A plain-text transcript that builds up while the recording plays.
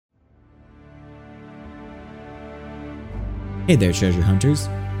Hey there, treasure hunters.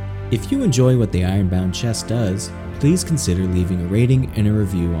 If you enjoy what the Ironbound Chest does, please consider leaving a rating and a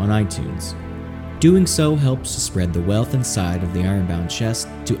review on iTunes. Doing so helps to spread the wealth inside of the Ironbound Chest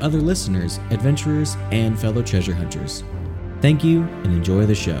to other listeners, adventurers, and fellow treasure hunters. Thank you, and enjoy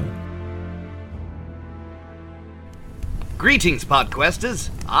the show. Greetings,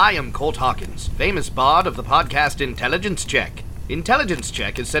 Podquesters. I am Colt Hawkins, famous bard of the podcast Intelligence Check. Intelligence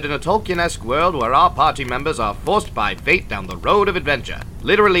Check is set in a Tolkien-esque world where our party members are forced by fate down the road of adventure.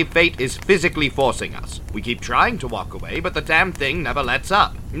 Literally, fate is physically forcing us. We keep trying to walk away, but the damn thing never lets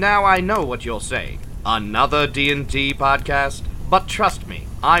up. Now I know what you're saying. Another D&D podcast? But trust me,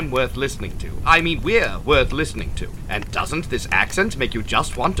 I'm worth listening to. I mean, we're worth listening to. And doesn't this accent make you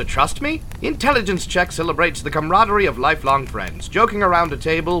just want to trust me? Intelligence Check celebrates the camaraderie of lifelong friends, joking around a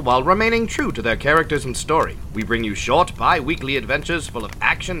table while remaining true to their characters and story. We bring you short, bi-weekly adventures full of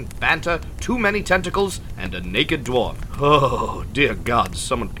action, banter, too many tentacles, and a naked dwarf. Oh, dear God,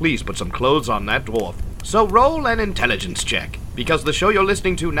 someone please put some clothes on that dwarf. So roll an intelligence check, because the show you're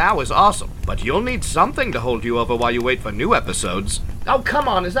listening to now is awesome, but you'll need something to hold you over while you wait for new episodes. Oh, come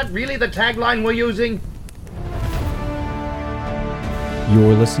on, is that really the tagline we're using?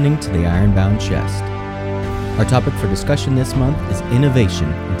 You're listening to the Ironbound Chest. Our topic for discussion this month is innovation,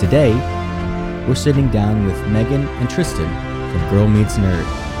 and today, we're sitting down with Megan and Tristan from Girl Meets Nerd.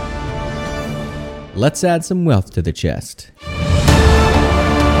 Let's add some wealth to the chest.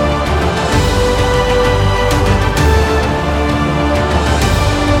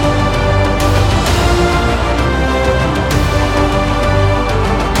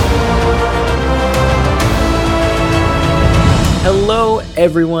 Hello,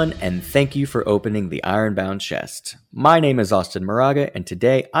 everyone, and thank you for opening the Ironbound Chest. My name is Austin Moraga, and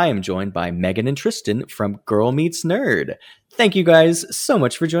today I am joined by Megan and Tristan from Girl Meets Nerd. Thank you guys so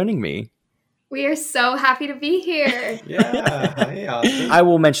much for joining me. We are so happy to be here. Yeah, hey, Austin. I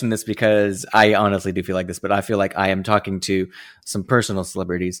will mention this because I honestly do feel like this, but I feel like I am talking to some personal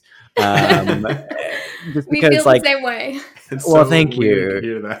celebrities. Just We because, feel the same way. It's Well, so thank weird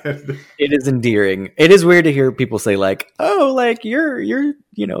you. to hear that. It is endearing. It is weird to hear people say like, "Oh, like you're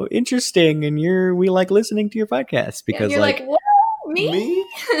interesting, and we like listening to your podcast." Because And you're like, what? Me?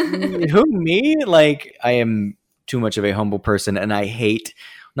 who me? Like I am too much of a humble person, and I hate,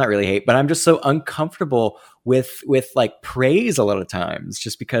 not really hate, but I'm just so uncomfortable with like praise a lot of times,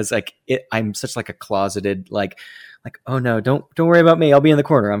 just because I'm such like a closeted like oh no, don't worry about me. I'll be in the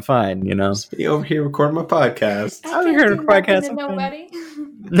corner. I'm fine. Just be over here recording my podcast. I'm here to podcast. To nobody.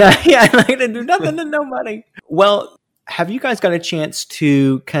 Yeah, I like to do nothing to nobody. Well, have you guys got a chance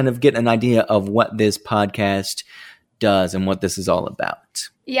to kind of get an idea of what this podcast does and what this is all about?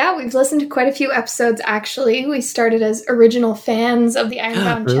 Yeah, we've listened to quite a few episodes, actually. We started as original fans of the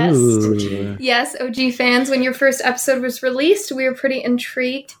Ironbound Chest. Ooh. Yes, OG fans. When your first episode was released, we were pretty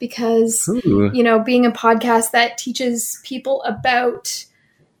intrigued because, Ooh. being a podcast that teaches people about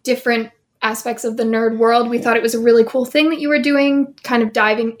different aspects of the nerd world, we thought it was a really cool thing that you were doing, kind of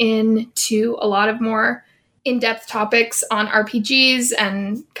diving into a lot of more in-depth topics on RPGs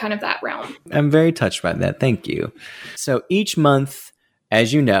and kind of that realm. I'm very touched by that. Thank you. So each month,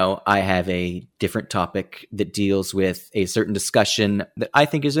 as you know, I have a different topic that deals with a certain discussion that I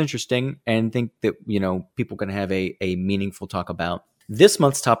think is interesting and think that, people can have a meaningful talk about. This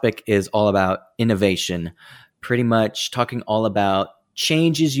month's topic is all about innovation, pretty much talking all about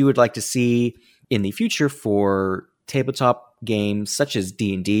changes you would like to see in the future for tabletop games such as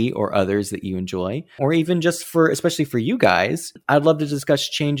D&D or others that you enjoy, or even just especially for you guys. I'd love to discuss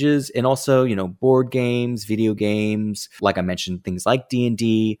changes and also, board games, video games, like I mentioned, things like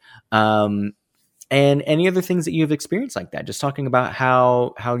D&D, and any other things that you've experienced like that. Just talking about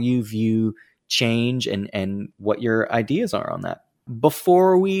how you view change and what your ideas are on that.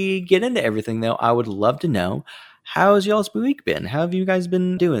 Before we get into everything, though, I would love to know, how's y'all's week been? How have you guys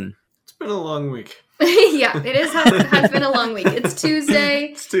been doing? It's been a long week. Yeah, it has been a long week. It's Tuesday,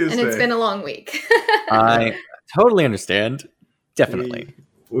 and it's been a long week. I totally understand. Definitely.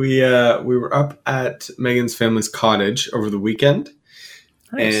 We were up at Megan's family's cottage over the weekend,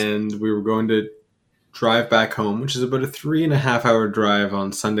 Nice. and we were going to drive back home, which is about a 3.5-hour drive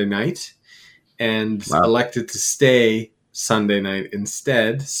on Sunday night, and Wow. elected to stay Sunday night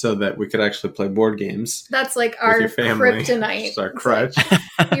instead so that we could actually play board games. That's like with our your family, kryptonite. which is our It's crutch.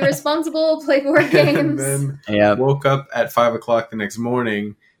 like, be responsible, play board And games. then Yeah. woke up at 5 o'clock the next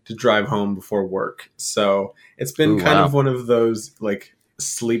morning to drive home before work. So it's been Ooh, kind wow. of one of those like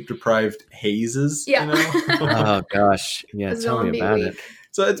sleep deprived hazes. Yeah. Oh gosh. Yeah, A tell me zombie about week. it.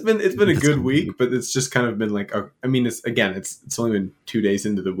 So it's been a That's good a week, week. but it's just kind of been like it's only been 2 days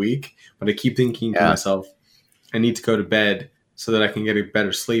into the week, but I keep thinking to Yeah. myself, I need to go to bed so that I can get a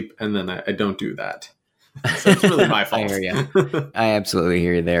better sleep, and then I don't do that. So it's really my fault. I hear you. I absolutely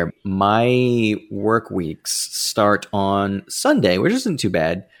hear you there. My work weeks start on Sunday, which isn't too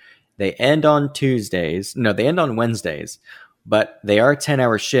bad. They end on Tuesdays. No, they end on Wednesdays, but they are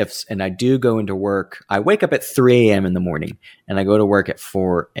 10-hour shifts, and I do go into work. I wake up at 3 a.m. in the morning, and I go to work at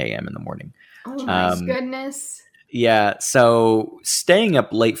 4 a.m. in the morning. Oh, my goodness. Yeah, so staying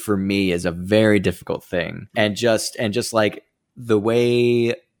up late for me is a very difficult thing. And just like the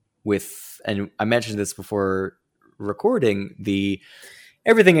way and I mentioned this before recording,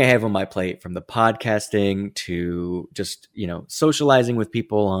 everything I have on my plate, from the podcasting to just, socializing with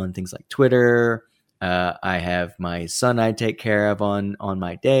people on things like Twitter. I have my son I take care of on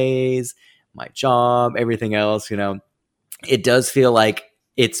my days, my job, everything else, It does feel like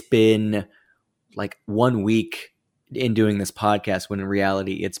it's been like 1 week in doing this podcast, when in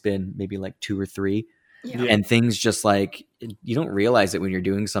reality it's been maybe like 2 or 3. Yeah. And things just like, you don't realize it when you're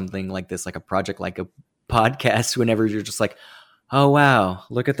doing something like this, like a project, like a podcast, whenever you're just like, oh, wow,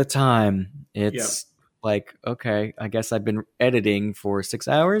 look at the time. It's like, okay, I guess I've been editing for 6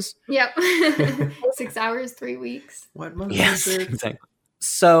 hours. Yep. 6 hours, 3 weeks. What month Yes, is it? exactly.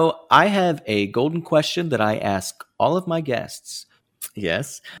 So I have a golden question that I ask all of my guests.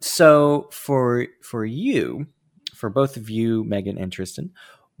 Yes. So for you, for both of you, Megan and Tristan,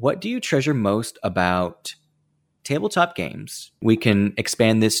 what do you treasure most about tabletop games? We can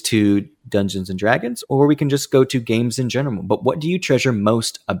expand this to Dungeons and Dragons, or we can just go to games in general. But what do you treasure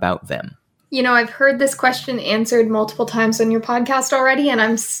most about them? I've heard this question answered multiple times on your podcast already, and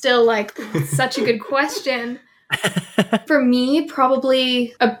I'm still like, such a good question. For me,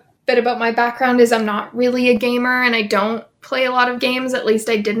 probably a bit about my background is I'm not really a gamer, and I don't play a lot of games. At least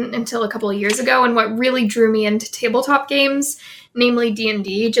I didn't until a couple of years ago. And what really drew me into tabletop games, namely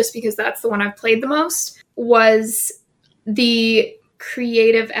D&D, just because that's the one I've played the most, was the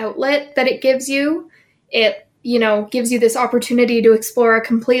creative outlet that it gives you. It, gives you this opportunity to explore a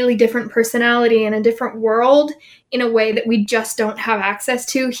completely different personality in a different world in a way that we just don't have access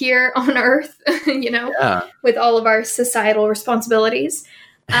to here on Earth, with all of our societal responsibilities.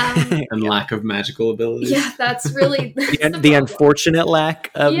 And lack of magical abilities. Yeah, that's really the unfortunate lack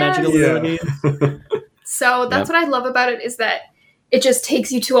of magical abilities. So that's what I love about it, is that it just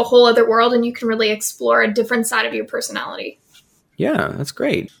takes you to a whole other world, and you can really explore a different side of your personality. Yeah, that's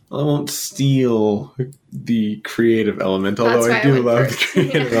great. Well, I won't steal the creative element, although I do love the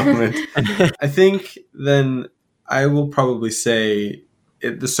creative element. I think then I will probably say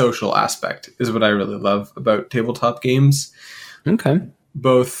the social aspect is what I really love about tabletop games. Okay.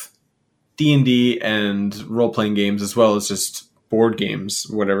 Both D&D and role-playing games, as well as just board games,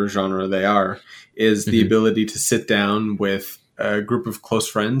 whatever genre they are, is the ability to sit down with a group of close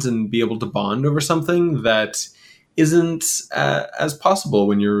friends and be able to bond over something that isn't as possible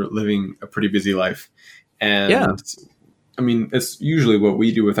when you're living a pretty busy life. And I mean, it's usually what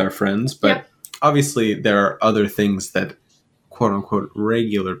we do with our friends, but obviously there are other things that quote unquote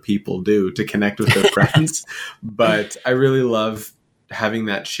regular people do to connect with their friends. But I really love having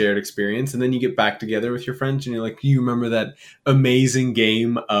that shared experience, and then you get back together with your friends and you're like, you remember that amazing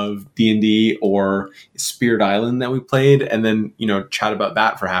game of D&D or Spirit Island that we played, and then chat about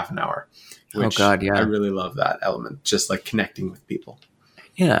that for half an hour, which I really love that element, just like connecting with people.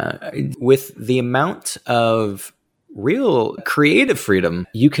 With the amount of real creative freedom,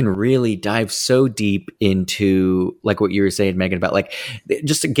 you can really dive so deep into, like what you were saying, Megan, about like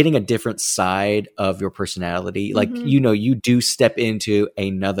just getting a different side of your personality. Like, you do step into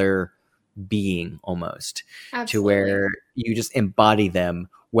another being almost. Absolutely. To where you just embody them,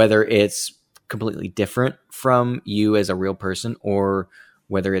 whether it's completely different from you as a real person or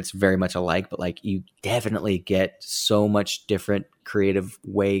whether it's very much alike, but like you definitely get so much different creative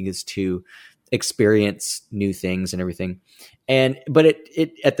ways to experience new things and everything. But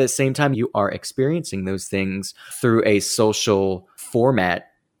it at the same time, you are experiencing those things through a social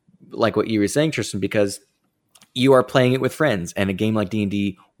format, like what you were saying, Tristan, because you are playing it with friends, and a game like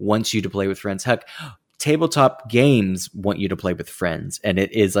D&D wants you to play with friends. Heck, tabletop games want you to play with friends. And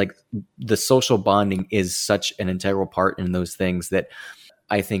it is like the social bonding is such an integral part in those things that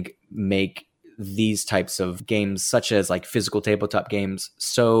I think make these types of games, such as like physical tabletop games,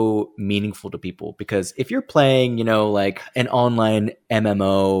 so meaningful to people. Because if you're playing, like an online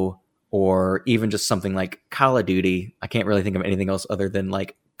MMO or even just something like Call of Duty, I can't really think of anything else other than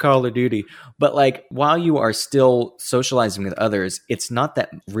like Call of Duty. But like while you are still socializing with others, it's not that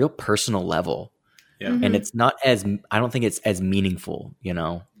real personal level. Yeah. And it's not as, I don't think it's as meaningful,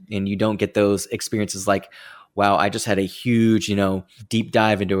 and you don't get those experiences like wow, I just had a huge, deep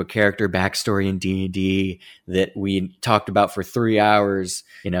dive into a character backstory in D&D that we talked about for 3 hours.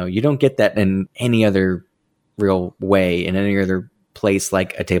 You don't get that in any other real way, in any other place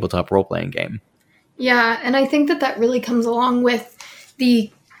like a tabletop role-playing game. Yeah, and I think that really comes along with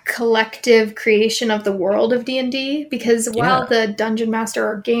the collective creation of the world of D&D, because while the dungeon master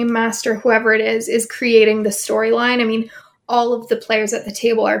or game master, whoever it is creating the storyline, I mean, all of the players at the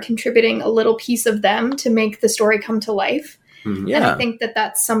table are contributing a little piece of them to make the story come to life. Mm-hmm. And I think that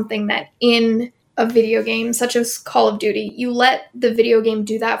that's something that in a video game such as Call of Duty, you let the video game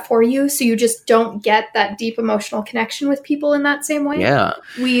do that for you, so you just don't get that deep emotional connection with people in that same way. Yeah.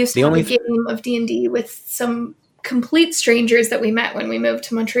 We used to have a game of D&D with some complete strangers that we met when we moved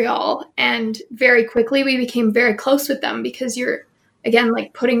to Montreal, and very quickly we became very close with them, because you're, again,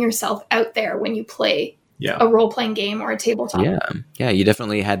 like putting yourself out there when you play a role-playing game or a tabletop. Yeah, you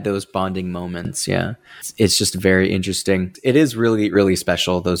definitely had those bonding moments. Yeah, it's just very interesting. It is really, really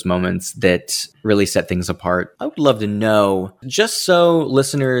special, those moments that really set things apart. I would love to know, just so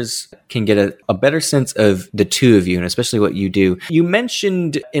listeners can get a better sense of the two of you, and especially what you do. You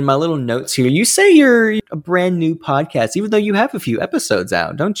mentioned in my little notes here, you say you're a brand new podcast, even though you have a few episodes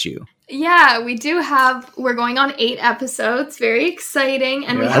out, don't you? Yeah, we do we're going on 8 episodes. Very exciting.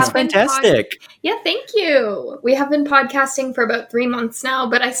 And that's fantastic. Thank you. We have been podcasting for about 3 months now,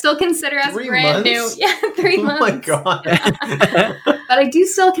 but I still consider us brand new. Yeah, 3 months. Oh my God. But I do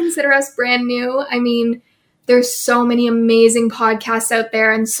still consider us brand new. I mean, there's so many amazing podcasts out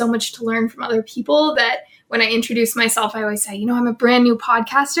there and so much to learn from other people that when I introduce myself, I always say, I'm a brand new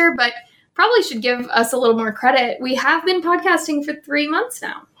podcaster, but probably should give us a little more credit. We have been podcasting for 3 months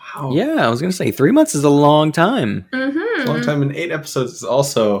now. Wow. Yeah, I was going to say 3 months is a long time. Mm-hmm. It's a long time, and 8 episodes is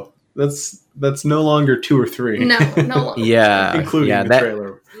also that's no longer 2 or 3. No longer. Yeah, including the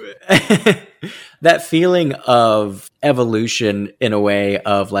trailer. That feeling of evolution in a way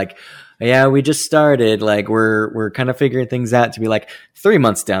of like, yeah, we just started, like we're kind of figuring things out, to be like 3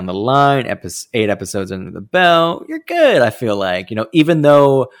 months down the line, 8 episodes under the belt, you're good. I feel like, even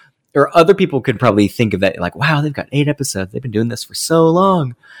though, or other people could probably think of that like, wow, they've got 8 episodes. They've been doing this for so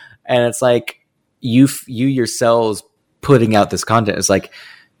long. And it's like you yourselves putting out this content. It's like,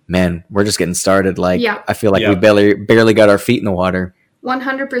 man, we're just getting started. Like, I feel like we barely got our feet in the water.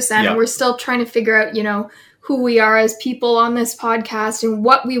 100%. Yeah. We're still trying to figure out, who we are as people on this podcast and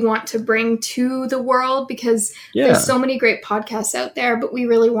what we want to bring to the world, because there's so many great podcasts out there, but we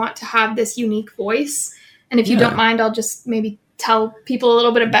really want to have this unique voice. And if you don't mind, I'll just maybe tell people a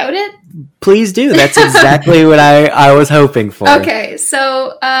little bit about it. Please do. That's exactly what I was hoping for. Okay.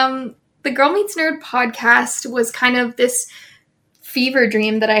 So the Girl Meets Nerd podcast was kind of this fever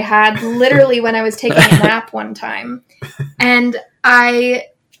dream that I had literally when I was taking a nap one time. And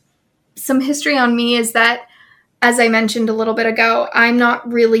some history on me is that, as I mentioned a little bit ago, I'm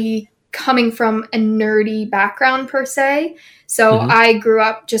not really coming from a nerdy background per se. So I grew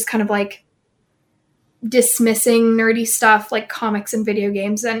up just kind of like dismissing nerdy stuff like comics and video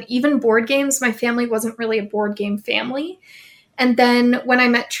games and even board games. My family wasn't really a board game family. And then when I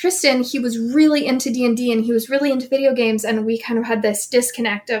met Tristan, he was really into D&D and he was really into video games. And we kind of had this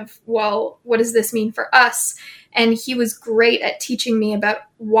disconnect of, well, what does this mean for us? And he was great at teaching me about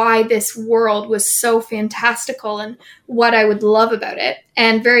why this world was so fantastical and what I would love about it.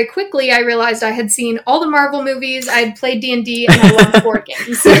 And very quickly, I realized I had seen all the Marvel movies, I had played D&D, and I loved board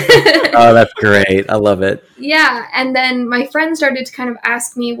games. Oh, that's great. I love it. Yeah. And then my friends started to kind of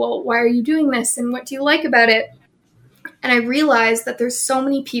ask me, well, why are you doing this? And what do you like about it? And I realized that there's so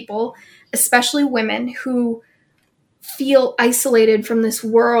many people, especially women, who feel isolated from this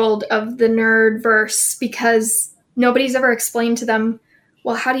world of the nerdverse because nobody's ever explained to them,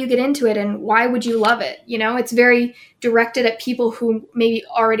 well, how do you get into it and why would you love it? It's very directed at people who maybe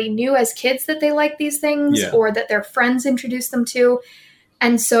already knew as kids that they like these things or that their friends introduced them to.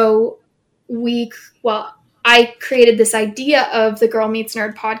 And so I created this idea of the Girl Meets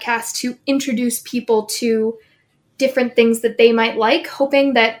Nerd podcast to introduce people to different things that they might like,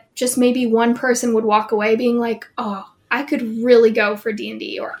 hoping that just maybe one person would walk away being like, oh, I could really go for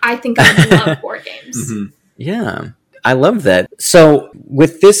D&D, or I think I would love board games. Mm-hmm. Yeah, I love that. So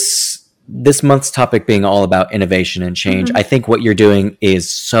with this month's topic being all about innovation and change, I think what you're doing is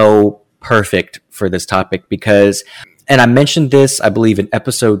so perfect for this topic because, and I mentioned this, I believe, in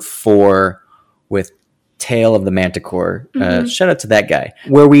episode 4 with Tale of the Manticore. Shout out to that guy,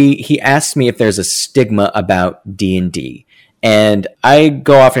 where he asked me if there's a stigma about D&D. And I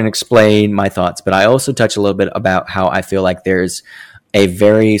go off and explain my thoughts, but I also touch a little bit about how I feel like there's a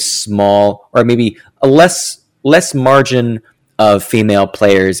very small, or maybe a less margin of female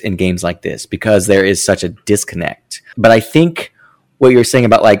players in games like this because there is such a disconnect. But I think what you're saying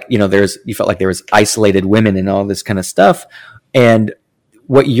about like, you felt like there was isolated women and all this kind of stuff. And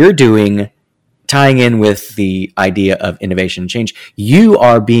what you're doing, tying in with the idea of innovation and change, you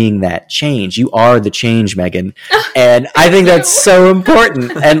are being that change. You are the change, Megan. And I think that's so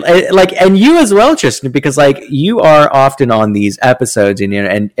important. And you as well, Tristan, because like you are often on these episodes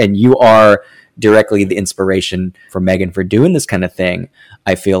and you are directly the inspiration for Megan for doing this kind of thing,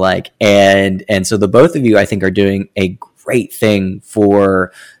 I feel like. And so the both of you, I think, are doing a great thing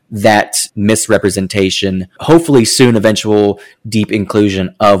for that misrepresentation, hopefully soon eventual deep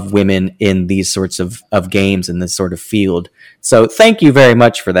inclusion of women in these sorts of games in this sort of field. So thank you very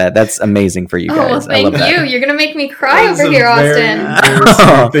much for that. That's amazing for you guys. Well, thank you. You're going to make me cry over here, Austin. Very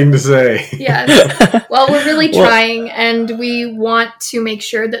sweet thing to say. Yes. Well, we're really trying, and we want to make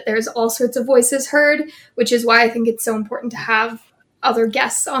sure that there's all sorts of voices heard, which is why I think it's so important to have other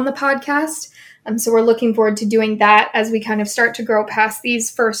guests on the podcast. So we're looking forward to doing that as we kind of start to grow past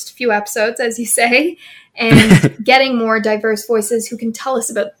these first few episodes, as you say, and getting more diverse voices who can tell us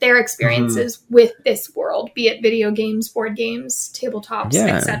about their experiences with this world, be it video games, board games, tabletops,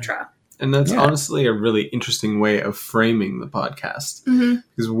 etc. And that's honestly a really interesting way of framing the podcast. Mm-hmm.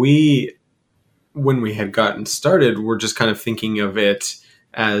 Because when we had gotten started, we're just kind of thinking of it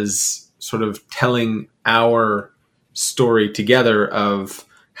as sort of telling our story together of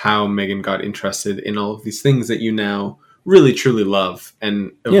how Megan got interested in all of these things that you now really truly love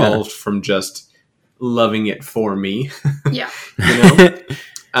and evolved from just loving it for me. Yeah.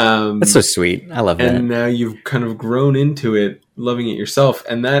 That's so sweet. I love that. And now you've kind of grown into it, loving it yourself.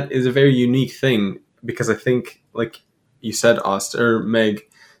 And that is a very unique thing because I think, like you said, Austin or Meg,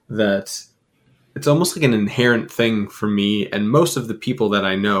 that it's almost like an inherent thing for me and most of the people that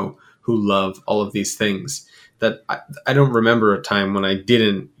I know who love all of these things. That I don't remember a time when I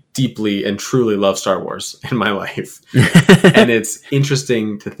didn't deeply and truly love Star Wars in my life. And it's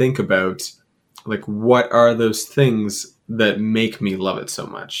interesting to think about, like, what are those things that make me love it so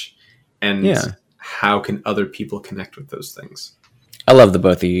much? And how can other people connect with those things? I love the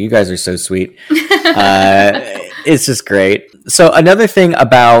both of you. You guys are so sweet. It's just great. So another thing I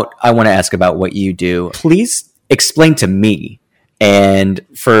want to ask about what you do, please explain to me. And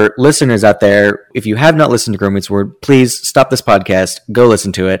for listeners out there, if you have not listened to Girl Meets Word, please stop this podcast, go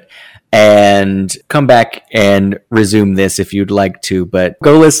listen to it, and come back and resume this if you'd like to. But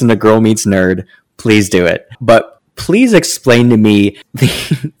go listen to Girl Meets Nerd. Please do it. But please explain to me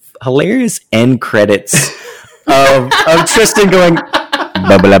the hilarious end credits of Tristan going,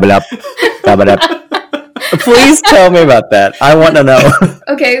 ba-ba-la-ba-la, ba-ba-da. Please tell me about that. I want to know.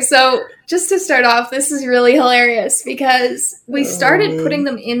 Okay, so just to start off, this is really hilarious because we started putting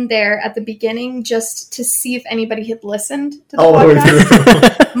them in there at the beginning just to see if anybody had listened to the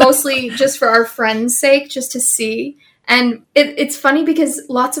podcast. Mostly just for our friends' sake, just to see. And it's funny because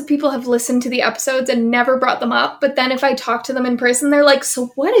lots of people have listened to the episodes and never brought them up. But then if I talk to them in person, they're like, so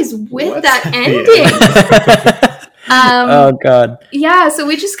what is with that ending? Oh, God. Yeah, so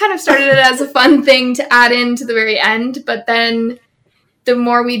we just kind of started it as a fun thing to add in to the very end. But then the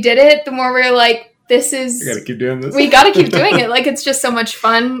more we did it, the more we were like, we gotta keep doing this. We gotta keep doing it. Like, it's just so much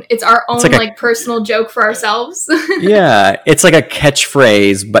fun. It's our own, like personal joke for ourselves. Yeah, it's like a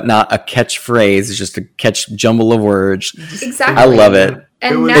catchphrase, but not a catchphrase. It's just a jumble of words. Exactly. I love it.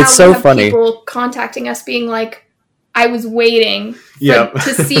 And now it's so we have funny. People contacting us being like, I was waiting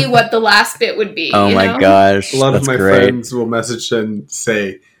to see what the last bit would be. Oh my gosh. A lot of my friends will message and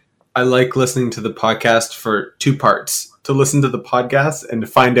say, I like listening to the podcast for two parts. To listen to the podcast and to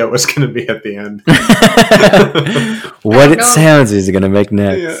find out what's going to be at the end. What it sounds is going to make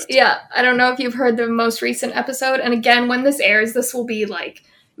next. Yeah, I don't know if you've heard the most recent episode. And again, when this airs, this will be like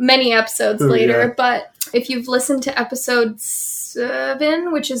many episodes later. Yeah. But if you've listened to episode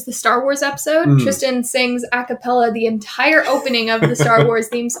 7, which is the Star Wars episode, Tristan sings a cappella the entire opening of the Star Wars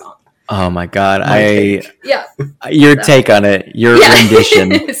theme song. Oh my God. Your take on it, your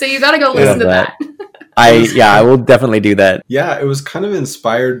rendition. So you got to go listen to that. I will definitely do that. Yeah, it was kind of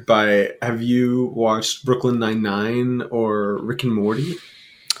inspired by, have you watched Brooklyn Nine-Nine or Rick and Morty?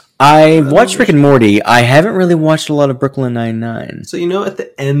 I watched Rick and Morty. I haven't really watched a lot of Brooklyn Nine-Nine. So, at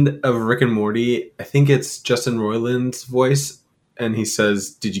the end of Rick and Morty, I think it's Justin Roiland's voice, and he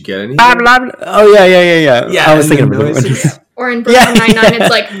says, did you get any? Oh, yeah. I was thinking of it. Or in Brooklyn Nine-Nine, it's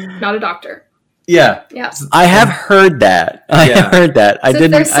like, not a doctor. Yeah. I have heard that. I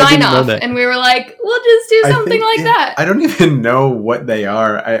didn't know that. And we were like, we'll just do something like that. I don't even know what they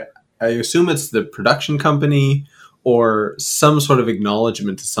are. I assume it's the production company or some sort of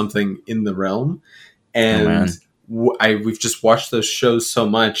acknowledgement to something in the realm. And we've just watched those shows so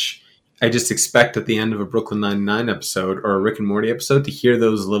much. I just expect at the end of a Brooklyn Nine-Nine episode or a Rick and Morty episode to hear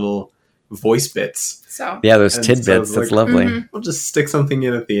those little voice bits. So yeah, those And tidbits. so, That's like, lovely. Mhm. We'll just stick something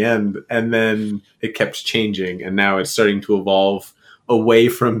in at the end. And then it kept changing. And now it's starting to evolve away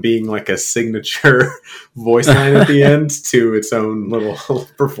from being like a signature voice line at the end to its own little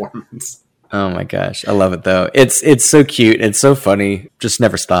performance. Oh my gosh, I love it though. It's so cute. It's so funny. Just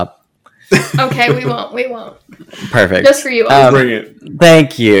never stop. okay, we won't. Perfect. Just for you. Bring it.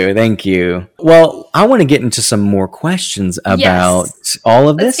 Thank you. Well, I want to get into some more questions about all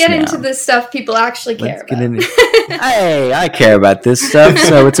of Let's this. get now. into the stuff people actually care Let's get about. into. Hey, I care about this stuff,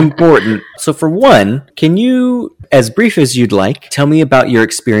 so it's important. So, for one, can you, as brief as you'd like, tell me about your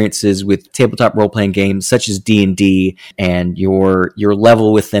experiences with tabletop role-playing games such as D&D and your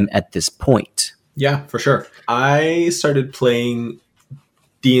level with them at this point? Yeah, for sure. I started playing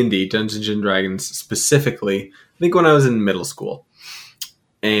D&D, Dungeons and Dragons, specifically, I think when I was in middle school.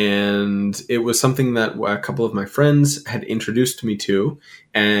 And it was something that a couple of my friends had introduced me to,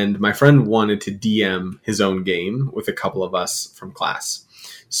 and my friend wanted to DM his own game with a couple of us from class.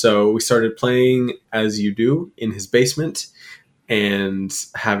 So we started playing as you do in his basement and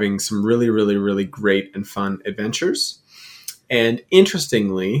having some really, really, really great and fun adventures. And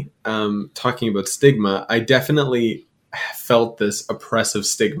interestingly, talking about stigma, I definitely felt this oppressive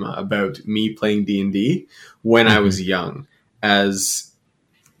stigma about me playing D&D when I was young. As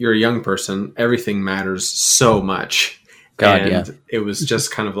you're a young person, everything matters so much. God, and yeah. it was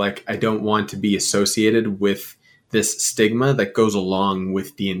just kind of like, I don't want to be associated with this stigma that goes along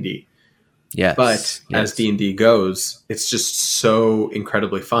with D&D. Yes. But as yes. D&D goes, it's just so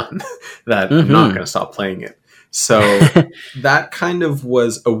incredibly fun that I'm not going to stop playing it. So that kind of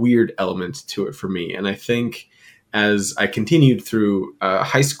was a weird element to it for me. And I think as I continued through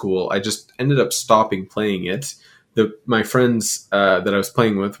high school, I just ended up stopping playing it. My friends that I was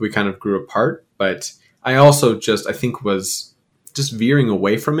playing with, we kind of grew apart. But I also I think was just veering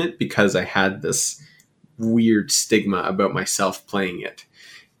away from it because I had this weird stigma about myself playing it.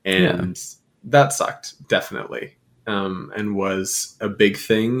 And that sucked, definitely. And was a big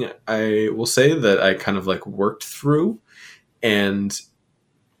thing, I will say, that I kind of like worked through. And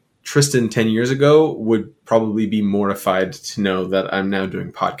Tristan 10 years ago would probably be mortified to know that I'm now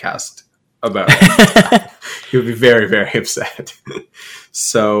doing podcast about it. He would be very, very upset.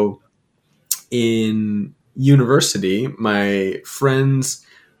 So in university, my friends,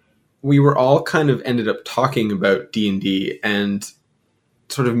 we were all kind of ended up talking about D&D and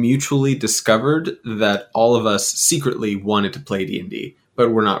sort of mutually discovered that all of us secretly wanted to play D&D,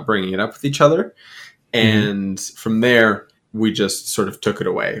 but we're not bringing it up with each other. And from there, we just sort of took it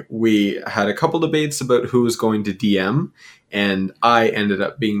away. We had a couple debates about who was going to DM, and I ended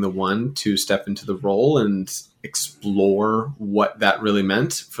up being the one to step into the role and explore what that really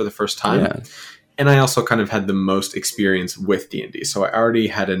meant for the first time. Yeah. And I also kind of had the most experience with D&D. So I already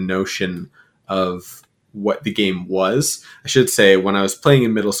had a notion of what the game was. I should say, when I was playing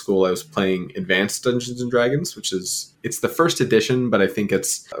in middle school, I was playing Advanced Dungeons and Dragons, which it's the first edition, but I think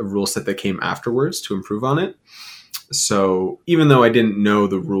it's a rule set that came afterwards to improve on it. So even though I didn't know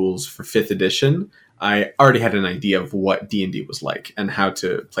the rules for 5th edition, I already had an idea of what D&D was like and how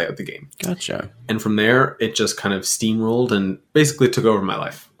to play out the game. Gotcha. And from there, it just kind of steamrolled and basically took over my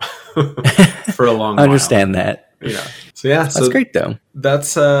life for a long while. I understand that. Yeah. So yeah, That's great though.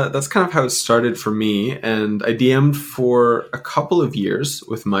 That's kind of how it started for me. And I DM'd for a couple of years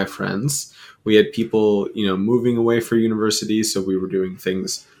with my friends. We had people, moving away for university, so we were doing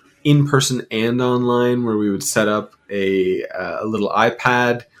things in person and online, where we would set up a little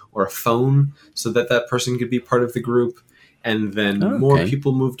iPad or a phone so that person could be part of the group. And then more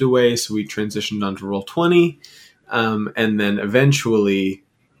people moved away, so we transitioned onto Roll20. And then eventually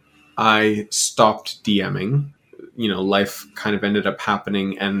I stopped DMing. Life kind of ended up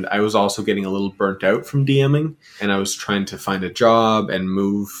happening, and I was also getting a little burnt out from DMing, and I was trying to find a job and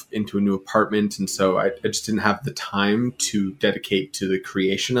move into a new apartment. And so I just didn't have the time to dedicate to the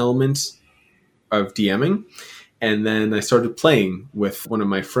creation element of DMing. And then I started playing with one of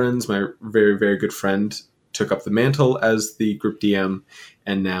my friends. My very, very good friend took up the mantle as the group DM,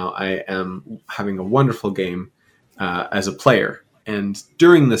 and now I am having a wonderful game as a player. And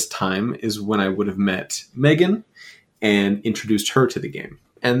during this time is when I would have met Megan and introduced her to the game.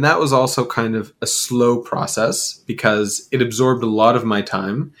 And that was also kind of a slow process because it absorbed a lot of my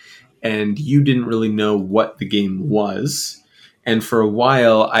time, and you didn't really know what the game was. And for a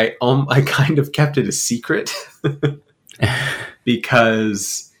while, I kind of kept it a secret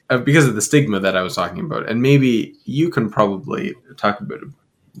because of the stigma that I was talking about. And maybe you can probably talk about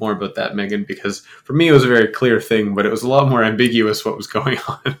more about that, Megan, because for me it was a very clear thing, but it was a lot more ambiguous what was going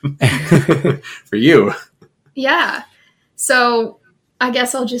on for you. Yeah. So I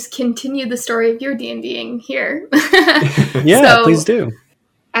guess I'll just continue the story of your D&Ding here. Yeah, please do.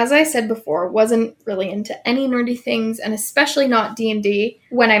 As I said before, wasn't really into any nerdy things, and especially not D&D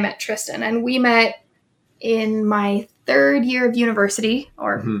when I met Tristan. And we met in my 3rd year of university,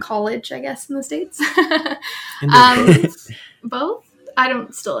 or college, I guess, in the States. Both? I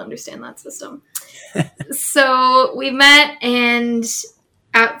don't still understand that system. So we met, and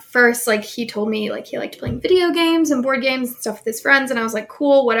at first, like, he told me, like, he liked playing video games and board games and stuff with his friends, and I was like,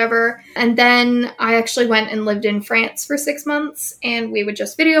 cool, whatever. And then I actually went and lived in France for 6 months, and we would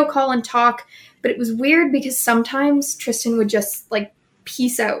just video call and talk, but it was weird because sometimes Tristan would just, like,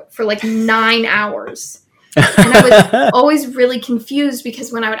 peace out for, like, 9 hours. And I was always really confused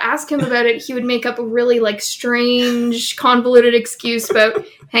because when I would ask him about it, he would make up a really, like, strange, convoluted excuse about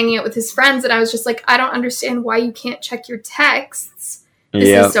hanging out with his friends, and I was just like, I don't understand why you can't check your texts.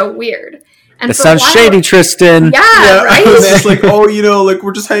 This is so weird. And that sounds shady, Tristan. Yeah, right? It's just like, oh, like,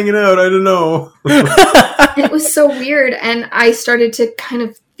 we're just hanging out. I don't know. It was so weird. And I started to kind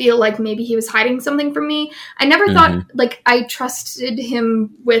of feel like maybe he was hiding something from me. I never thought, like, I trusted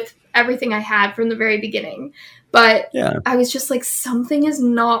him with everything I had from the very beginning. But I was just like, something is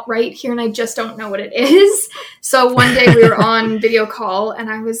not right here, and I just don't know what it is. So one day we were on video call, and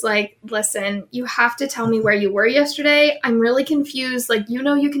I was like, listen, you have to tell me where you were yesterday. I'm really confused. Like,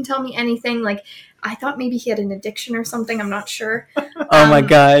 you can tell me anything. Like, I thought maybe he had an addiction or something. I'm not sure. Oh, my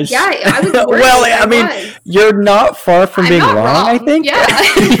gosh. Yeah, I was worried. Well, I mean, you're not far from being wrong, I think. Yeah.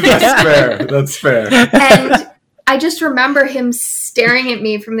 That's fair. That's fair. And I just remember him staring at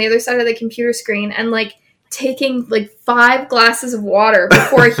me from the other side of the computer screen and, like, taking like 5 glasses of water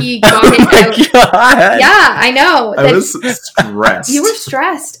before he got it out. God. Yeah, I know. I was stressed. You were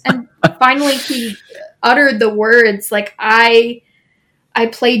stressed. And finally he uttered the words like, I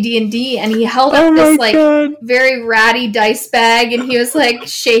play D&D, and he held up this like very ratty dice bag, and he was like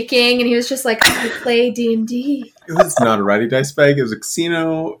shaking, and he was just like, I play D&D. It was not a ratty dice bag. It was a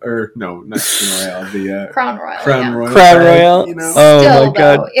casino, or no, not Casino Royale. The Crown Royale. Crown Royale. Crown bag, Royale. You know? Oh Still, my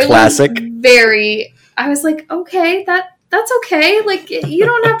god, though, classic. I was like, okay, that's okay. Like, you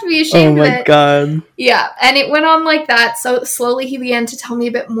don't have to be ashamed of it. Oh my god. Yeah, and it went on like that. So slowly he began to tell me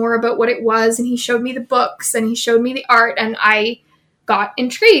a bit more about what it was, and he showed me the books, and he showed me the art, and I got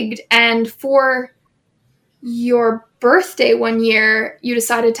intrigued. And for your birthday one year, you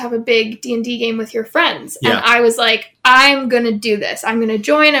decided to have a big D&D game with your friends. Yeah. And I was like, I'm going to do this. I'm going to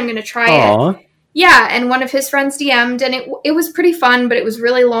join. I'm going to try it. Yeah, and one of his friends DM'd, and it was pretty fun, but it was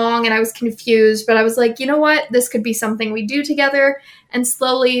really long, and I was confused. But I was like, you know what? This could be something we do together. And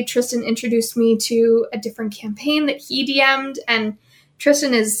slowly, Tristan introduced me to a different campaign that he DM'd. And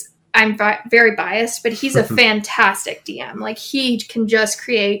Tristan is, I'm very biased, but he's a fantastic DM. Like, he can just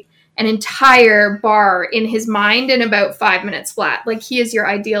create an entire bar in his mind in about 5 minutes flat. Like, he is your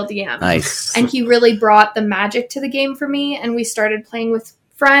ideal DM. Nice. And he really brought the magic to the game for me, and we started playing with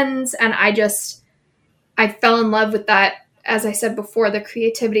friends, and I fell in love with that, as I said before, the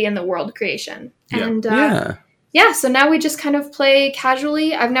creativity and the world creation. Yeah. And so now we just kind of play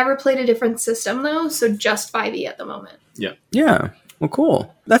casually. I've never played a different system, though, so just 5e at the moment. Yeah. Well,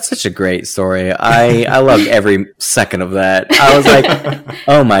 cool. That's such a great story. I loved every second of that. I was like,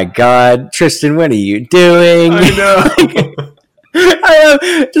 oh my god, Tristan, what are you doing? I know. I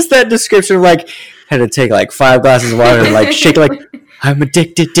love just that description, like, had to take like 5 glasses of water and like shake like, I'm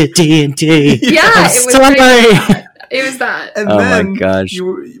addicted to D&D. Yeah, it was that. And oh then my gosh.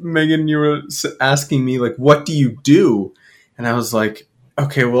 Megan, you were asking me, like, what do you do? And I was like,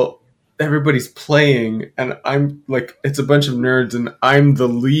 okay, well, everybody's playing, and I'm like, it's a bunch of nerds, and I'm the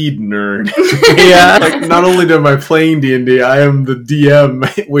lead nerd. Yeah. Like, not only am I playing D&D, I am the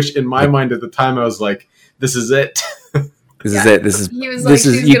DM, which in my mind at the time, I was like, this is it. This is it. He was like,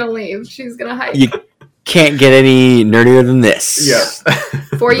 she's going to leave. She's going to hide. You can't get any nerdier than this. Yeah.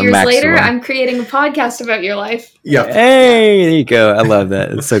 4 years later, I'm creating a podcast about your life. Yeah. Hey, there you go. I love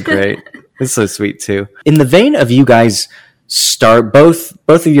that. It's so great. It's so sweet too. In the vein of you guys start both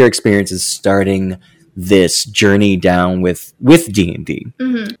of your experiences starting this journey down with D&D.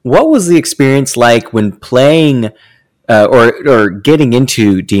 Mm-hmm. What was the experience like when playing or getting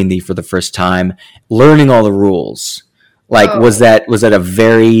into D&D for the first time, learning all the rules? Like, was that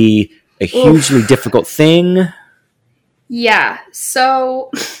a hugely difficult thing? Yeah.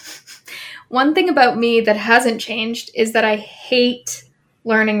 So one thing about me that hasn't changed is that I hate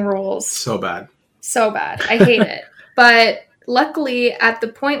learning rules. So bad. I hate it. But luckily, at the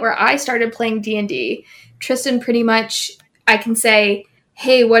point where I started playing D&D, Tristan pretty much, I can say,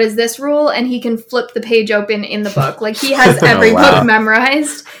 hey, what is this rule? And he can flip the page open in the book. Like, he has every book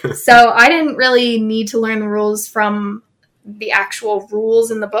memorized. So I didn't really need to learn the rules from the actual rules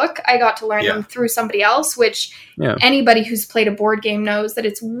in the book. I got to learn them through somebody else, which anybody who's played a board game knows that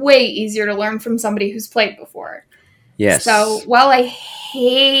it's way easier to learn from somebody who's played before. Yes. So while I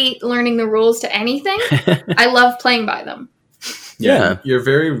hate learning the rules to anything, I love playing by them. Yeah. You're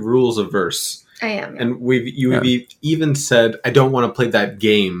very rules averse. I am. Yeah. And you've even said, I don't want to play that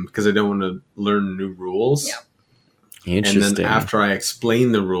game because I don't want to learn new rules. Yeah. Interesting. And then after I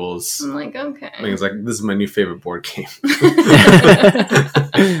explain the rules, I'm like, okay. It's like, this is my new favorite board game.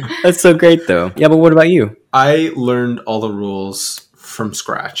 That's so great, though. Yeah, but what about you? I learned all the rules from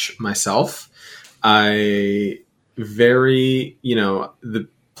scratch myself. The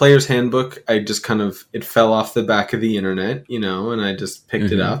player's handbook, I just it fell off the back of the internet, and I just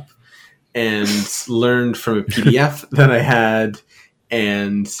picked it up and learned from a PDF that I had.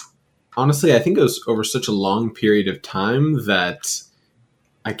 And honestly, I think it was over such a long period of time that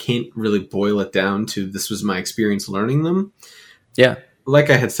I can't really boil it down to this was my experience learning them. Yeah. Like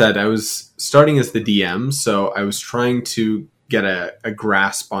I had said, I was starting as the DM, so I was trying to get a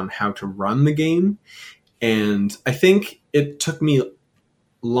grasp on how to run the game. And I think it took me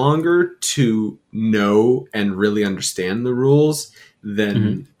longer to know and really understand the rules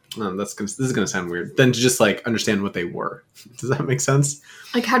than this is going to sound weird, than to just understand what they were. Does that make sense?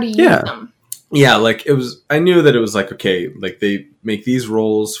 Like, how to use them. Yeah, I knew that it was okay, they make these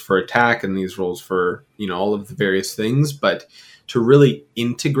rolls for attack and these rolls for, all of the various things, but to really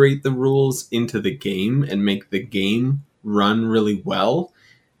integrate the rules into the game and make the game run really well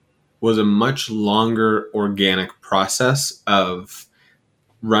was a much longer organic process of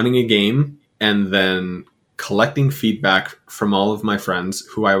running a game and then collecting feedback from all of my friends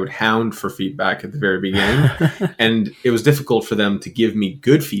who I would hound for feedback at the very beginning. And it was difficult for them to give me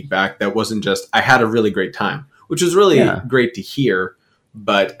good feedback that wasn't just, I had a really great time, which was really great to hear.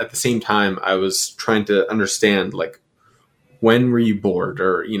 But at the same time, I was trying to understand, when were you bored?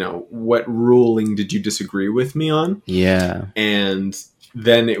 Or, what ruling did you disagree with me on? Yeah. And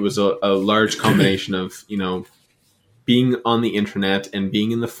then it was a large combination of, being on the internet and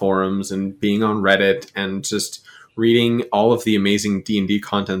being in the forums and being on Reddit and just reading all of the amazing D&D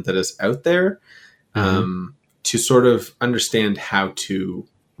content that is out there to sort of understand how to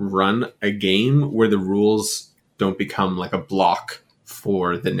run a game where the rules don't become like a block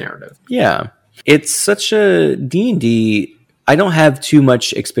for the narrative. Yeah. It's such a D&D. I don't have too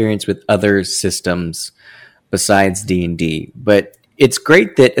much experience with other systems besides D&D, but it's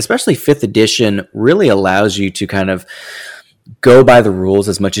great that especially 5th edition really allows you to kind of go by the rules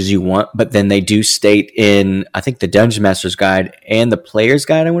as much as you want, but then they do state in, I think, the Dungeon Master's Guide and the Player's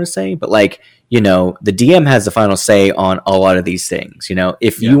Guide, I want to say, but the DM has the final say on a lot of these things.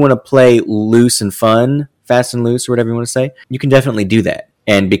 If you want to play loose and fun, fast and loose, or whatever you want to say, you can definitely do that.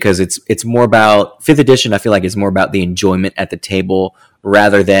 And because it's more about 5th edition, I feel like it's more about the enjoyment at the table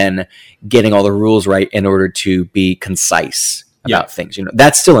rather than getting all the rules right in order to be concise about things.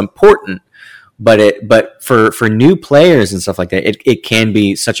 That's still important, but for new players and stuff like that, it can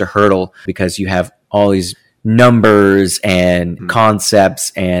be such a hurdle because you have all these numbers and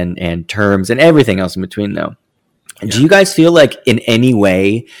concepts and terms and everything else in between though. Do you guys feel like in any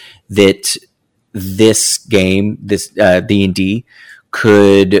way that this game, this D&D,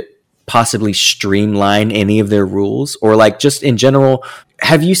 could possibly streamline any of their rules? Or just in general,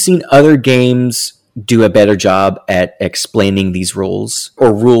 have you seen other games do a better job at explaining these rules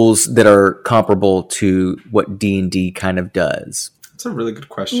or rules that are comparable to what D&D kind of does? That's a really good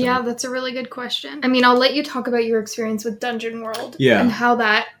question. Yeah, that's a really good question. I mean, I'll let you talk about your experience with Dungeon World and how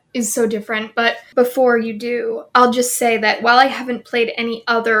that is so different. But before you do, I'll just say that while I haven't played any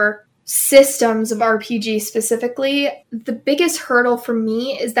other systems of RPG specifically, the biggest hurdle for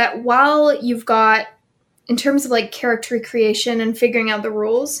me is that while you've got, in terms of character creation and figuring out the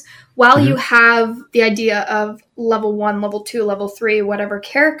rules, while you have the idea of level 1, level 2, level 3, whatever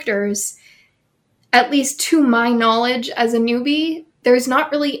characters, at least to my knowledge as a newbie, there's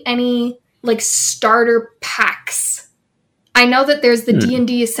not really any starter packs. I know that there's the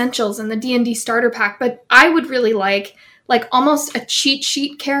D&D Essentials and the D&D Starter Pack, but I would really like almost a cheat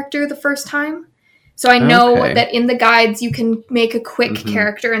sheet character the first time. So I know that in the guides you can make a quick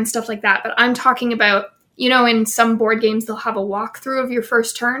character and stuff like that, but I'm talking about, in some board games they'll have a walkthrough of your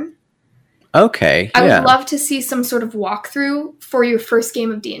first turn. Okay. I would love to see some sort of walkthrough for your first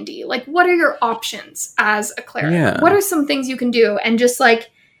game of D&D. What are your options as a cleric? Yeah. What are some things you can do? And just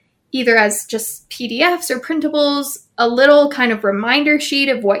either as just PDFs or printables, a little kind of reminder sheet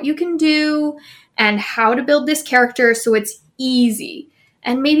of what you can do and how to build this character so it's easy.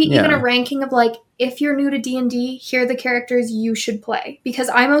 and maybe even Yeah. a ranking of like, if you're new to D&D, here are the characters you should play. Because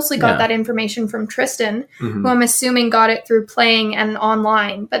I mostly got that information from Tristan, who I'm assuming got it through playing and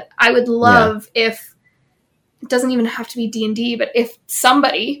online. But I would love if, it doesn't even have to be D&D, but if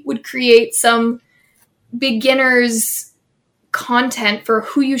somebody would create some beginner's content for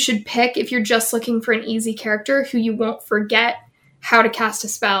who you should pick if you're just looking for an easy character who you won't forget how to cast a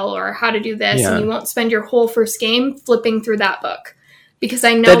spell or how to do this, and you won't spend your whole first game flipping through that book. Because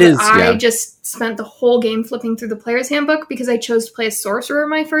I know I just spent the whole game flipping through the player's handbook because I chose to play a sorcerer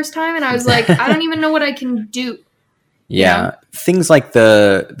my first time, and I was like, I don't even know what I can do. Yeah, things like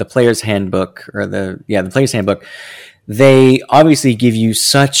the player's handbook or the player's handbook, they obviously give you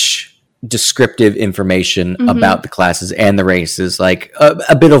such descriptive information about the classes and the races, like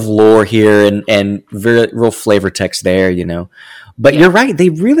a bit of lore here and real flavor text there, you know. But you're right, they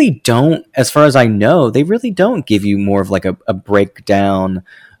really don't, as far as I know, they really don't give you more of like a breakdown,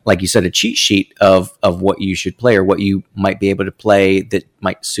 like you said, a cheat sheet of what you should play or what you might be able to play that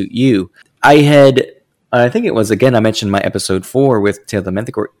might suit you. I think it was, again, I mentioned my episode 4 with Tale of the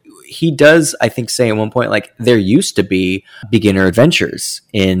Manticore. He does, I think, say at one point, like, there used to be beginner adventures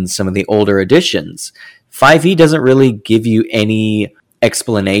in some of the older editions. 5e doesn't really give you any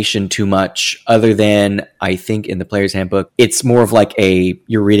explanation too much other than, I think, in the player's handbook, it's more of like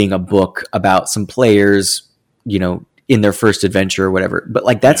you're reading a book about some players, you know, in their first adventure or whatever. But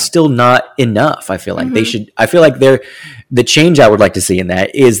like, that's still not enough. I feel like I feel like the change I would like to see in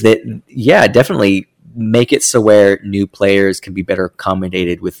that is that, definitely make it so where new players can be better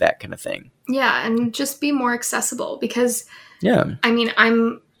accommodated with that kind of thing. Yeah, and just be more accessible because, I mean,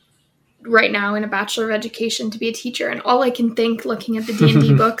 I'm right now in a Bachelor of Education to be a teacher, and all I can think looking at the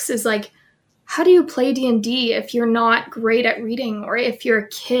D&D books is like, how do you play D&D if you're not great at reading, or if you're a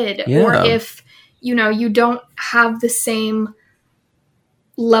kid, or if, you know, you don't have the same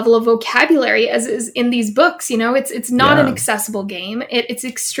level of vocabulary as is in these books. You know, it's not an accessible game. It's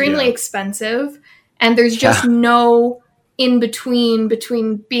extremely expensive, and there's just no in between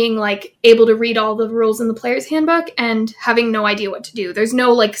being like able to read all the rules in the player's handbook and having no idea what to do. There's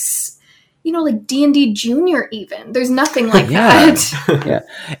no like, you know, like D&D Junior even. There's nothing like that.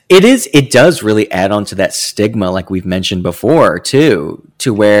 It does really add on to that stigma like we've mentioned before too,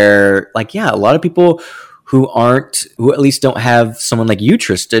 to where like, a lot of people who at least don't have someone like you,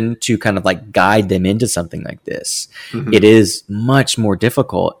 Tristan, to kind of like guide them into something like this. It is much more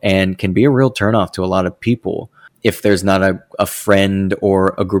difficult and can be a real turnoff to a lot of people if there's not a friend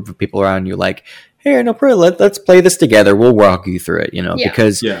or a group of people around you like, hey, no problem, let's play this together. We'll walk you through it, you know,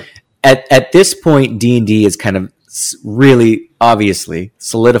 because at this point, D&D is kind of really obviously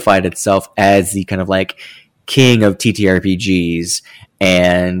solidified itself as the kind of like king of TTRPGs,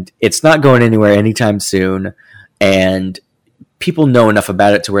 and it's not going anywhere anytime soon. And people know enough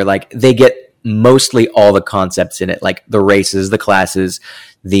about it to where like they get mostly all the concepts in it, like the races, the classes,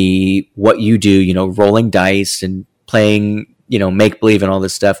 the what you do, you know, rolling dice and playing, you know, make believe and all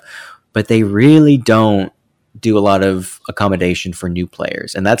this stuff. But they really don't do a lot of accommodation for new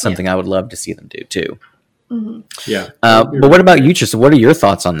players, and that's something I would love to see them do too. But what about you, Tristan? What are your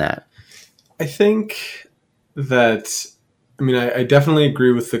thoughts on that? I think that, I mean, I definitely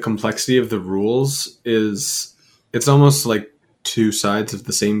agree with the complexity of the rules. It's almost like two sides of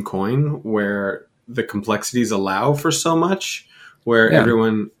the same coin, where the complexities allow for so much, where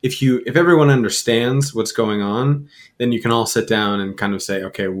if everyone understands what's going on, then you can all sit down and kind of say,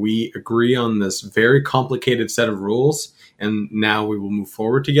 okay, we agree on this very complicated set of rules, and now we will move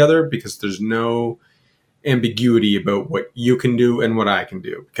forward together because there's no ambiguity about what you can do and what I can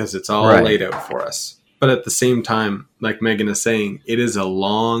do, because it's all laid out for us. But at the same time, like Megan is saying, it is a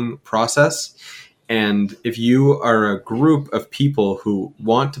long process. And if you are a group of people who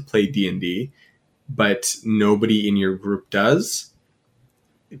want to play D&D, but nobody in your group does,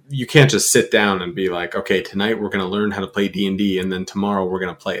 you can't just sit down and be like, okay, tonight we're going to learn how to play D&D, and then tomorrow we're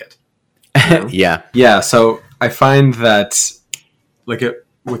going to play it. You know? Yeah. So I find that like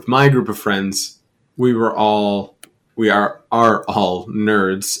with my group of friends, we are all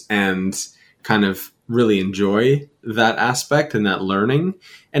nerds and kind of really enjoy that aspect and that learning.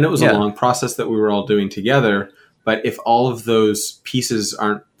 And it was a long process that we were all doing together. But if all of those pieces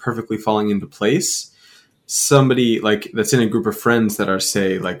aren't perfectly falling into place, somebody like that's in a group of friends that are,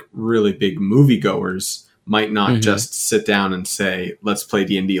 say, like really big moviegoers might not just sit down and say, let's play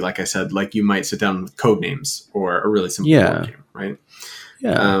D&D. Like I said, like you might sit down with Codenames or a really simple board game, right?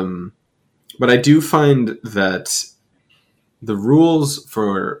 But I do find that the rules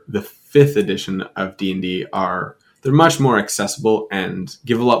for the 5th edition of D&D they're much more accessible and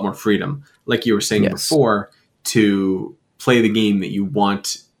give a lot more freedom, like you were saying before, to play the game that you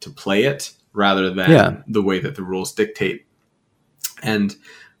want to play it rather than the way that the rules dictate. And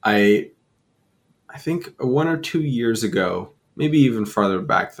I think 1 or 2 years ago, maybe even farther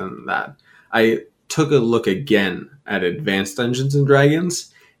back than that, I took a look again at Advanced Dungeons and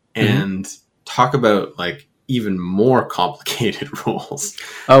Dragons and talk about like even more complicated rules.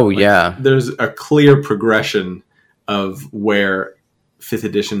 Oh, like, yeah. There's a clear progression of where 5th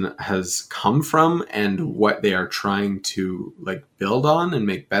edition has come from and what they are trying to like build on and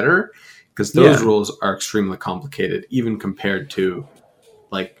make better, because those rules are extremely complicated, even compared to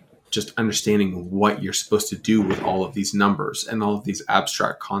like just understanding what you're supposed to do with all of these numbers and all of these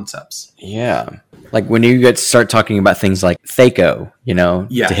abstract concepts. Yeah. Like when you get to start talking about things like Thaco,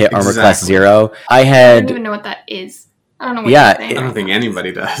 to hit armor class 0, I don't even know what that is. I don't know what you're saying. I don't think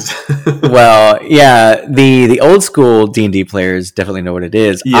anybody does. Well, yeah, the old school D&D players definitely know what it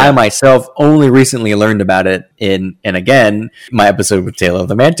is. Yeah. I myself only recently learned about it in, and again, my episode with Taylor of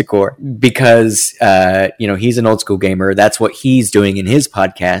the Manticore, because he's an old school gamer. That's what he's doing in his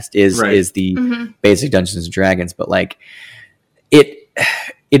podcast is the basic Dungeons and Dragons. But like it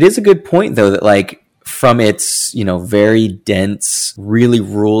is a good point though that like from its, very dense, really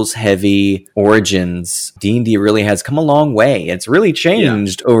rules-heavy origins, D&D really has come a long way. It's really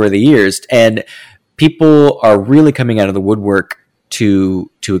changed over the years, and people are really coming out of the woodwork to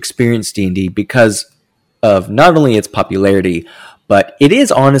experience D&D because of not only its popularity, but it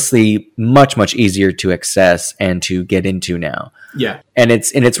is honestly much, much easier to access and to get into now. Yeah. And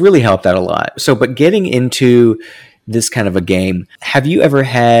it's really helped out a lot. So, but getting into this kind of a game, have you ever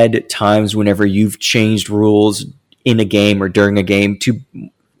had times whenever you've changed rules in a game or during a game to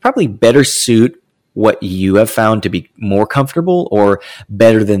probably better suit what you have found to be more comfortable or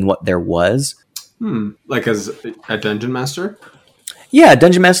better than what there was? Like as a dungeon master? Yeah,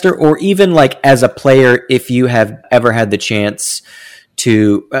 dungeon master, or even like as a player, if you have ever had the chance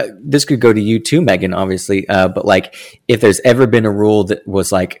to, this could go to you too, Megan, obviously, but like if there's ever been a rule that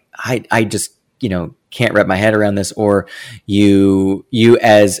was like, I just, can't wrap my head around this, or you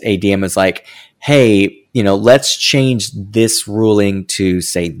as a DM is like, hey, let's change this ruling to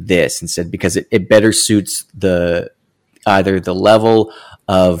say this instead, because it better suits either the level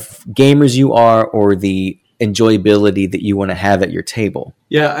of gamers you are or the enjoyability that you want to have at your table.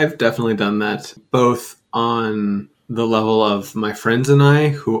 Yeah, I've definitely done that, both on the level of my friends and I,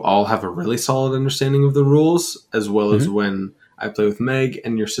 who all have a really solid understanding of the rules, as well as when I play with Meg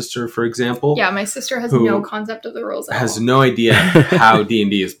and your sister, for example. Yeah, my sister has no concept of the rules at all. Has no idea how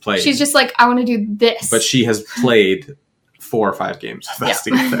D&D is played. She's just like, I want to do this. But she has played 4 or 5 games with us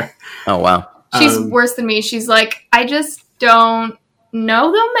together. Oh, wow. She's worse than me. She's like, I just don't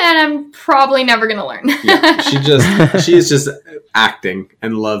know them, and I'm probably never going to learn. She is just acting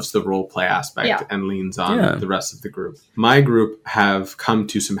and loves the role play aspect and leans on the rest of the group. My group have come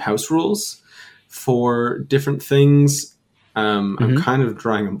to some house rules for different things. I'm kind of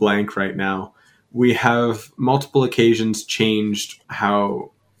drawing a blank right now. We have multiple occasions changed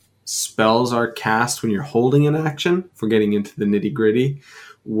how spells are cast when you're holding an action, if we're getting into the nitty gritty,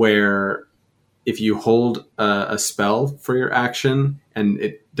 where if you hold a spell for your action and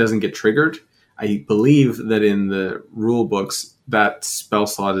it doesn't get triggered, I believe that in the rule books, that spell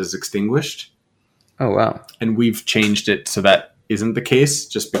slot is extinguished. Oh, wow. And we've changed it so that isn't the case,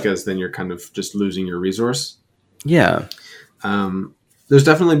 just because then you're kind of just losing your resource. Yeah. There's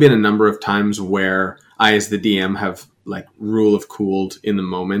definitely been a number of times where I, as the DM, have like rule of cooled in the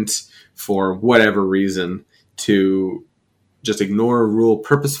moment for whatever reason to just ignore a rule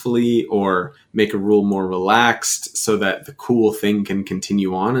purposefully or make a rule more relaxed so that the cool thing can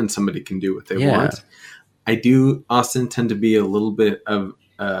continue on and somebody can do what they want. I do, Austin, tend to be a little bit of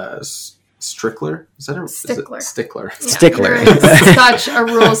a stickler. Is that a stickler? Stickler. Yeah, Stickler. Such a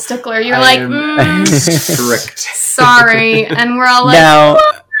rule stickler. You're strict. Sorry. And we're all like,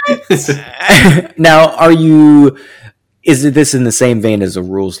 now, are you... Is this in the same vein as a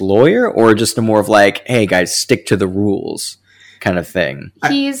rules lawyer, or just a more of like, hey guys, stick to the rules kind of thing?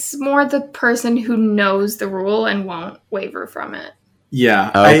 He's more the person who knows the rule and won't waver from it.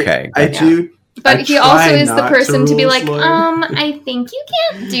 Yeah. Okay. I do. But he also is the person to be like, I think you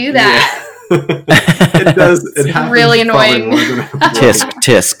can't do that. It does. It happens really annoying.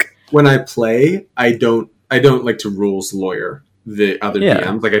 Tisk. When I play, I don't like to rules lawyer the other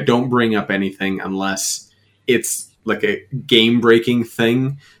DMs. Like I don't bring up anything unless it's like a game breaking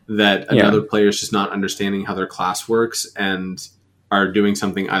thing that another player is just not understanding how their class works and are doing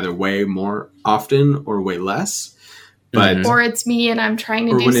something either way more often or way less. But or it's me and I'm trying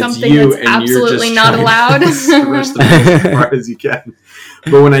to do when something that's absolutely not allowed. To rush the as far as you can.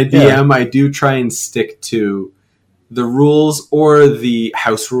 But when I DM, I do try and stick to the rules or the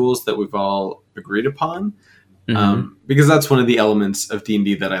house rules that we've all agreed upon. Because that's one of the elements of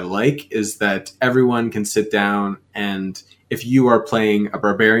D&D that I like, is that everyone can sit down, and if you are playing a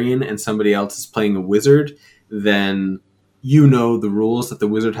barbarian and somebody else is playing a wizard, then you know the rules that the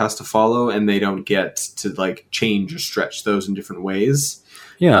wizard has to follow, and they don't get to like change or stretch those in different ways.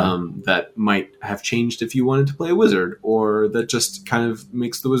 That might have changed if you wanted to play a wizard, or that just kind of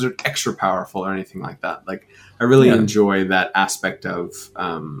makes the wizard extra powerful or anything like that. Like, I really enjoy that aspect of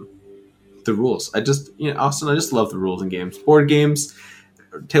the rules. Austin, I just love the rules in games. Board games,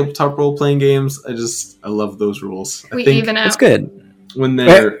 tabletop role-playing games, I love those rules. I think even out. It's good. When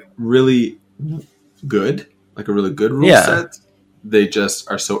they're really good, like a really good rule set, they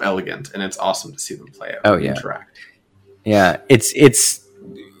just are so elegant, and it's awesome to see them play out and interact. Yeah, it's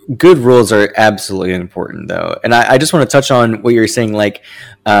good rules are absolutely important, though. And I just want to touch on what you're saying, like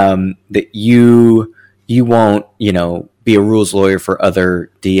that you won't, be a rules lawyer for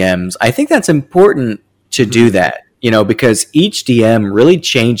other DMs. I think that's important to do that, because each DM really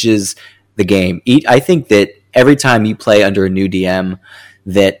changes the game. I think that every time you play under a new DM,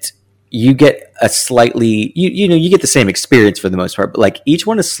 that you get a slightly, you get the same experience for the most part, but like each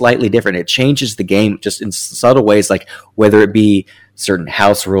one is slightly different. It changes the game just in subtle ways, like whether it be certain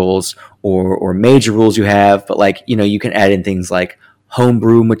house rules or major rules you have, but like, you can add in things like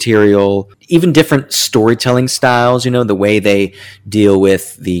homebrew material, even different storytelling styles, the way they deal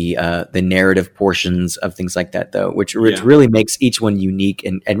with the narrative portions of things like that, though, which really makes each one unique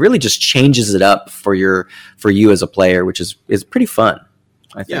and really just changes it up for you as a player, which is pretty fun,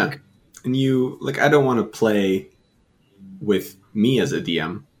 I think. Yeah. And I don't want to play with me as a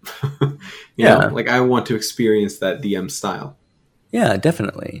DM. Like I want to experience that DM style. Yeah,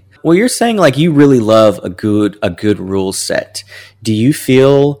 definitely. Well, you're saying like you really love a good rule set. Do you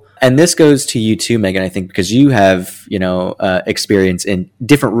feel, and this goes to you too, Megan, I think, because you have, experience in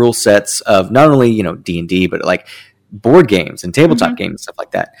different rule sets of not only, D&D, but like board games and tabletop games, stuff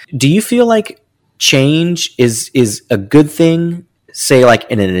like that. Do you feel like change is a good thing, say like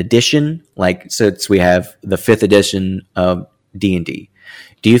in an edition, like since we have the 5th edition of D&D?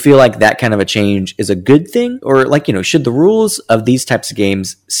 Do you feel like that kind of a change is a good thing, or like, should the rules of these types of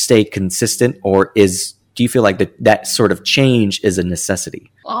games stay consistent, or do you feel like that sort of change is a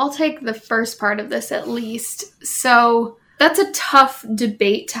necessity? Well, I'll take the first part of this at least. So that's a tough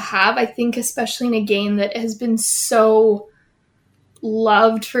debate to have, I think, especially in a game that has been so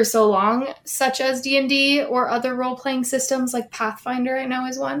loved for so long, such as D&D or other role-playing systems like Pathfinder, I know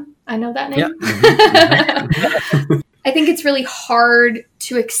is one. I know that name. Yeah. I think it's really hard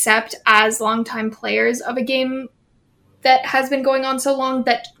to accept as longtime players of a game that has been going on so long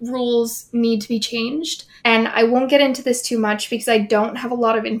that rules need to be changed. And I won't get into this too much because I don't have a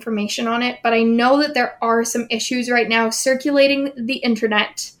lot of information on it, but I know that there are some issues right now circulating the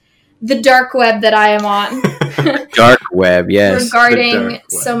internet, the dark web that I am on. Dark web, yes. Regarding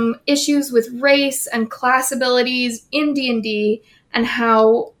some issues with race and class abilities in D&D, and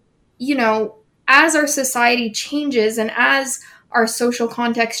how, as our society changes and as our social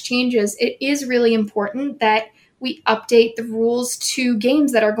context changes, it is really important that we update the rules to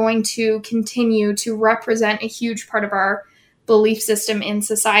games that are going to continue to represent a huge part of our belief system in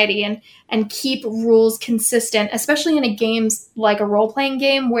society, and keep rules consistent, especially in a games like a role-playing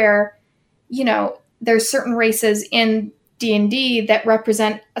game where, there's certain races in D&D that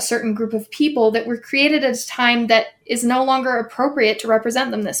represent a certain group of people that were created at a time that is no longer appropriate to represent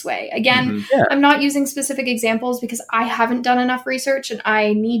them this way. Again, I'm not using specific examples because I haven't done enough research and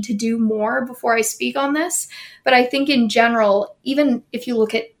I need to do more before I speak on this. But I think in general, even if you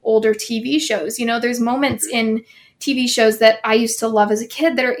look at older TV shows, there's moments in TV shows that I used to love as a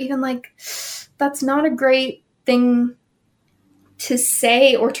kid that are even like, that's not a great thing to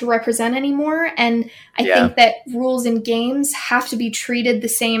say or to represent anymore. And I think that rules in games have to be treated the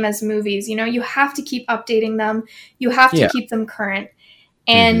same as movies. You have to keep updating them. You have to keep them current.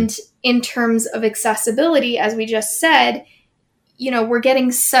 And in terms of accessibility, as we just said, we're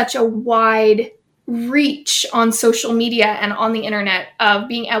getting such a wide reach on social media and on the internet of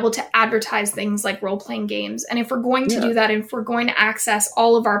being able to advertise things like role-playing games. And if we're going to do that, if we're going to access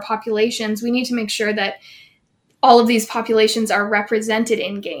all of our populations, we need to make sure that all of these populations are represented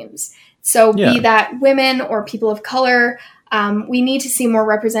in games. So be that women or people of color, we need to see more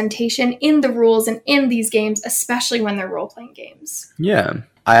representation in the rules and in these games, especially when they're role-playing games. Yeah,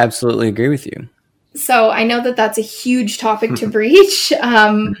 I absolutely agree with you. So I know that that's a huge topic to breach,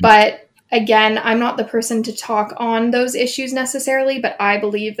 but again, I'm not the person to talk on those issues necessarily, but I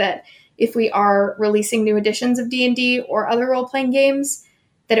believe that if we are releasing new editions of D&D or other role-playing games,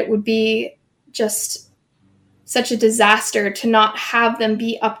 that it would be just such a disaster to not have them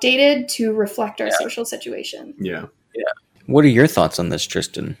be updated to reflect our social situation. Yeah. What are your thoughts on this,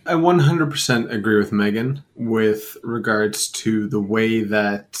 Tristan? I 100% agree with Megan with regards to the way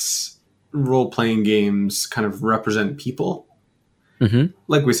that role-playing games kind of represent people. Mm-hmm.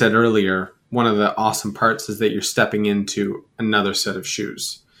 Like we said earlier, one of the awesome parts is that you're stepping into another set of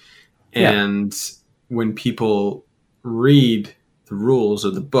shoes. And when people read the rules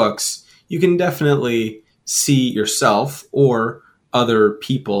or the books, you can definitely see yourself or other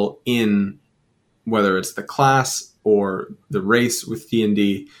people in, whether it's the class or the race with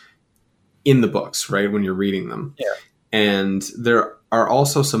D&D, in the books, right, when you're reading them. Yeah. And there are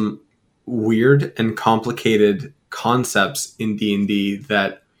also some weird and complicated concepts in D&D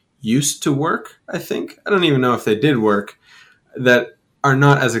that used to work, I think. I don't even know if they did work, that are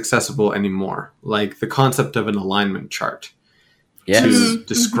not as accessible anymore. Like the concept of an alignment chart. Yes. To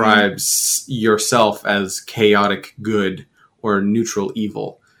describes yourself as chaotic good or neutral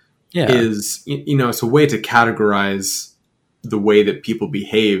evil. Is, you know, it's a way to categorize the way that people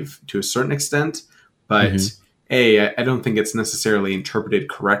behave to a certain extent, but I don't think it's necessarily interpreted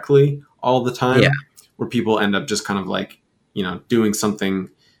correctly all the time, where people end up just kind of like, you know, doing something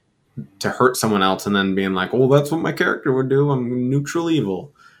to hurt someone else and then being like, well, that's what my character would do. I'm neutral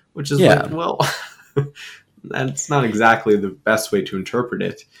evil, which is like, well, that's not exactly the best way to interpret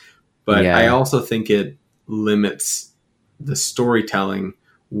it. But I also think it limits the storytelling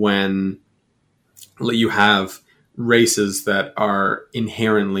when you have races that are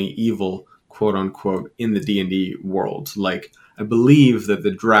inherently evil, quote unquote, in the D&D world. Like, I believe that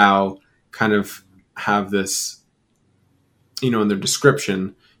the Drow kind of have this, you know, in their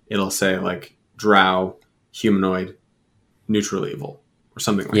description, it'll say like Drow, humanoid, neutral evil, or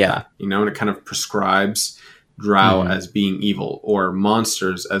something like that. You know, and it kind of prescribes Drow as being evil, or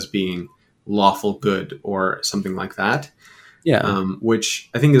monsters as being lawful good, or something like that.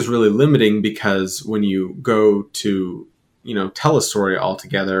 Which I think is really limiting, because when you go to, you know, tell a story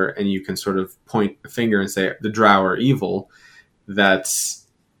altogether and you can sort of point a finger and say the Drow are evil, that's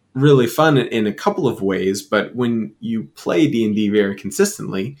really fun in a couple of ways. But when you play D&D very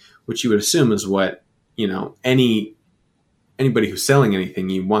consistently, which you would assume is what, you know, anybody who's selling anything,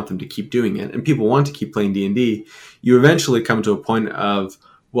 you want them to keep doing it, and people want to keep playing D&D, you eventually come to a point of,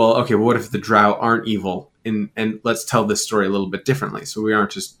 well, okay, well, what if the Drow aren't evil? And let's tell this story a little bit differently, so we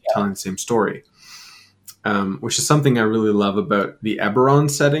aren't just telling the same story. Which is something I really love about the Eberron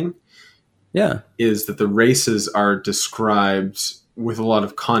setting. Is that the races are described with a lot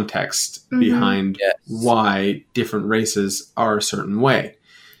of context behind why different races are a certain way.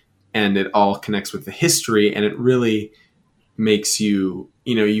 And it all connects with the history, and it really makes you,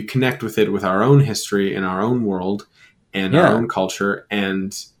 you know, you connect with it with our own history and our own world and our own culture.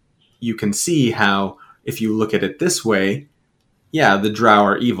 And you can see how, if you look at it this way, the Drow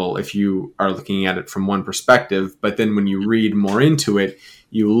are evil if you are looking at it from one perspective. But then when you read more into it,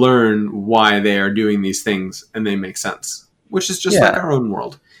 you learn why they are doing these things, and they make sense, which is just like our own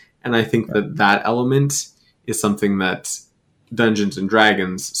world. And I think that element is something that Dungeons and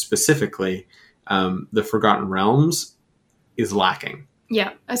Dragons, specifically, the Forgotten Realms, is lacking.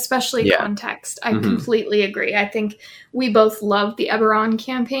 Yeah, especially context. I completely agree. I think we both loved the Eberron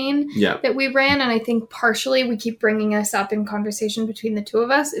campaign that we ran, and I think partially we keep bringing us up in conversation between the two of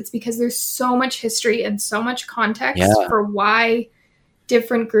us. It's because there's so much history and so much context for why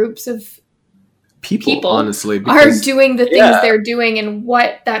different groups of people honestly, are doing the things they're doing, and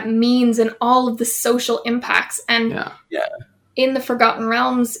what that means, and all of the social impacts. And in the Forgotten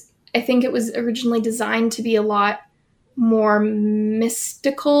Realms, I think it was originally designed to be a lot more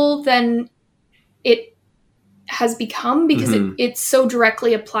mystical than it has become, because it so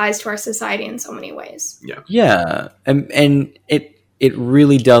directly applies to our society in so many ways. And it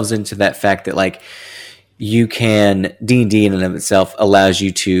really delves into that fact that, like, you can, D&D in and of itself allows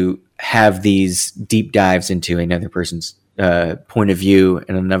you to have these deep dives into another person's point of view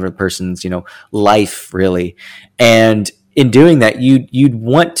and another person's, you know, life, really. And in doing that, you'd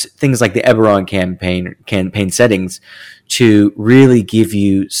want things like the Eberron campaign settings to really give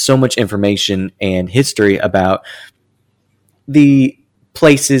you so much information and history about the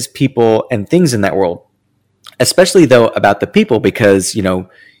places, people, and things in that world. Especially, though, about the people, because, you know,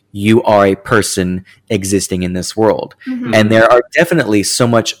 you are a person existing in this world. And there are definitely so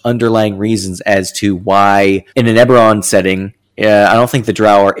much underlying reasons as to why, in an Eberron setting, I don't think the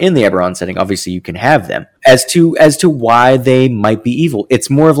Drow are in the Eberron setting. Obviously, you can have them. As to why they might be evil. It's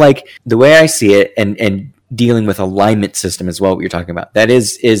more of like, the way I see it, and dealing with alignment system as well, what you're talking about. That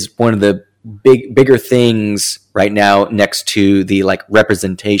is one of the bigger things right now, next to the, like,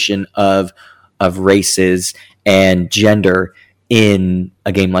 representation of races and gender in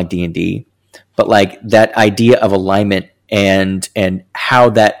a game like D&D, but like that idea of alignment and how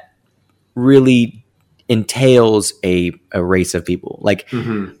that really entails a race of people, like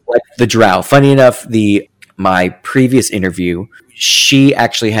the Drow. Funny enough, my previous interview, she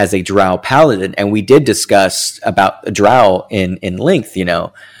actually has a Drow paladin, and we did discuss about a Drow in length,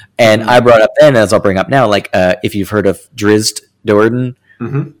 and I brought up then, as I'll bring up now, like if you've heard of Drizzt Do'Urden,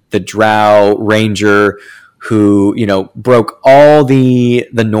 the Drow ranger who broke all the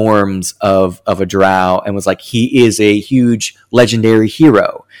norms of a Drow and was like, he is a huge legendary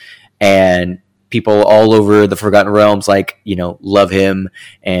hero, and people all over the Forgotten Realms love him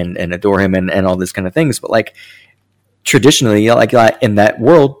and adore him and all this kind of things. But like traditionally, like in that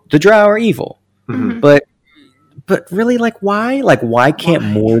world, the Drow are evil. But really, like why can't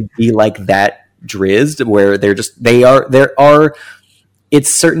more be like that Drizzt, where there are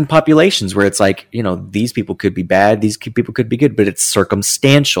it's certain populations where it's like, these people could be bad, these people could be good, but it's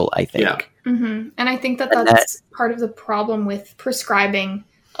circumstantial, I think. Yeah. And I think that's part of the problem with prescribing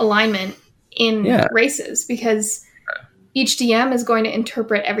alignment in races, because each DM is going to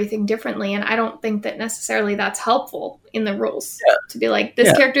interpret everything differently, and I don't think that necessarily that's helpful in the rules to be like,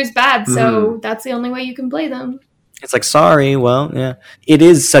 this character's bad, so that's the only way you can play them. It's like, sorry, well, yeah. It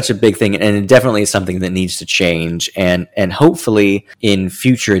is such a big thing, and it definitely is something that needs to change, and hopefully in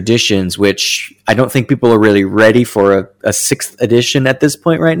future editions, which I don't think people are really ready for a 6th edition at this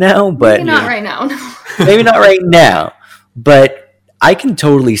point right now, but maybe not right now. No. Maybe not right now, but I can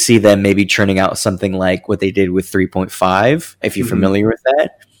totally see them maybe churning out something like what they did with 3.5, if you're familiar with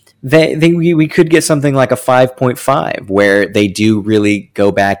that. We could get something like a 5.5 where they do really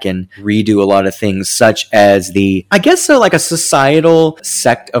go back and redo a lot of things, such as like a societal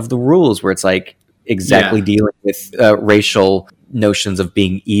sect of the rules, where it's like exactly dealing with racial notions of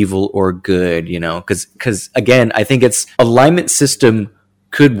being evil or good, because again, I think its alignment system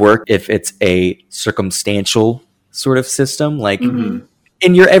could work if it's a circumstantial sort of system, like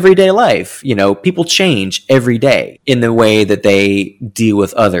in your everyday life, people change every day in the way that they deal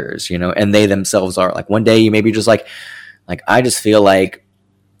with others, and they themselves are like, one day you may be just like I just feel like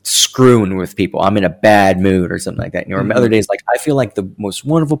screwing with people. I'm in a bad mood or something like that. Other days, like I feel like the most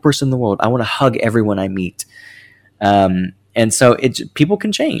wonderful person in the world. I want to hug everyone I meet. And so people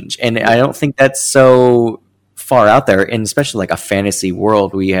can change. And I don't think that's so far out there, and especially like a fantasy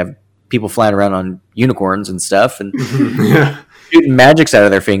world where you have people flying around on unicorns and stuff and shooting magics out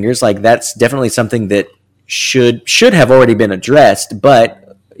of their fingers. Like that's definitely something that should have already been addressed.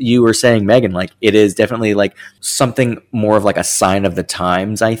 But you were saying, Megan, like it is definitely like something more of like a sign of the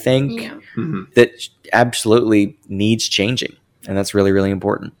times, I think, that absolutely needs changing. And that's really, really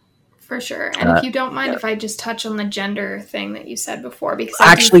important. For sure. And if you don't mind if I just touch on the gender thing that you said before, because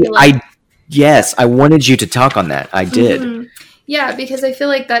I wanted you to talk on that. I did. Yeah, because I feel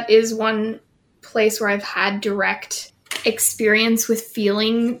like that is one place where I've had direct experience with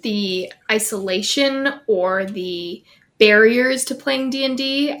feeling the isolation or the barriers to playing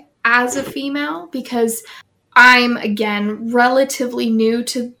D&D as a female, because I'm, again, relatively new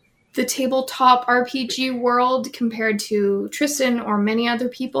to the tabletop RPG world compared to Tristan or many other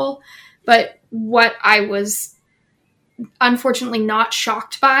people. But what I was unfortunately not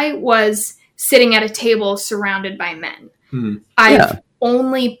shocked by was sitting at a table surrounded by men. I've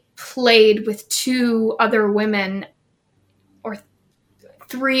only played with 2 other women, or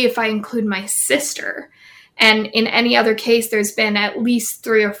 3 if I include my sister. And in any other case, there's been at least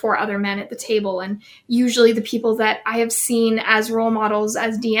 3 or 4 other men at the table. And usually the people that I have seen as role models,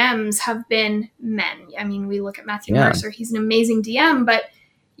 as DMs, have been men. I mean, we look at Matthew Mercer. He's an amazing DM, but,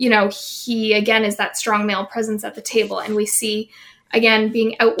 he, again, is that strong male presence at the table. And we see, again,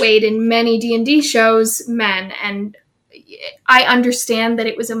 being outweighed in many D&D shows, men. And I understand that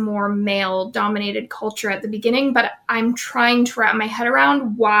it was a more male-dominated culture at the beginning, but I'm trying to wrap my head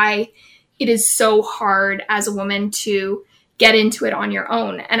around why it is so hard as a woman to get into it on your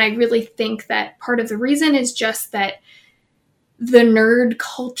own. And I really think that part of the reason is just that the nerd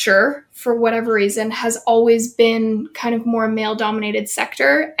culture, for whatever reason, has always been kind of more male-dominated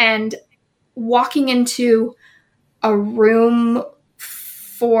sector. And walking into a room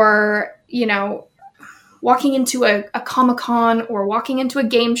for, walking into a Comic-Con or walking into a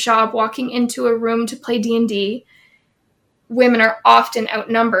game shop, walking into a room to play D&D, women are often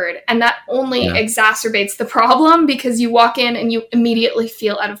outnumbered. And that only exacerbates the problem, because you walk in and you immediately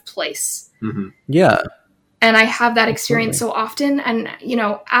feel out of place. Yeah. And I have that experience so often. And,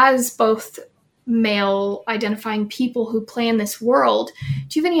 as both male identifying people who play in this world,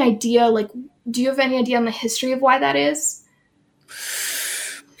 do you have any idea on the history of why that is?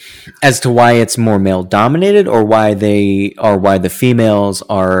 As to why it's more male dominated, or why the females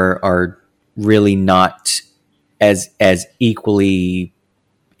are really not as equally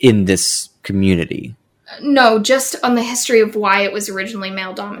in this community. No, just on the history of why it was originally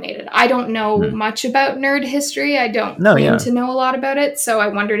male dominated. I don't know much about nerd history. I don't claim to know a lot about it, so I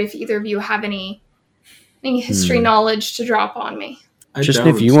wondered if either of you have any history knowledge to drop on me. Tristan,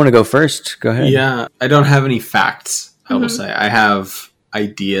 if you want to go first, go ahead. Yeah, I don't have any facts, I will say. I have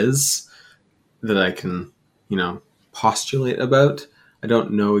ideas that I can, postulate about. I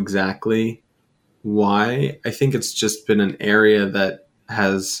don't know exactly why. I think it's just been an area that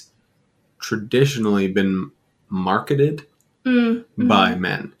has traditionally been marketed by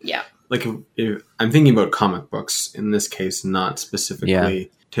men. Yeah. Like, if I'm thinking about comic books, in this case, not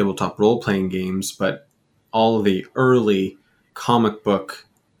specifically tabletop role-playing games, but all of the early comic book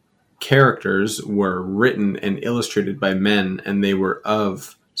characters were written and illustrated by men, and they were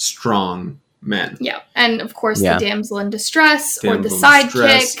of strong men. Yeah. And of course, the damsel in distress or the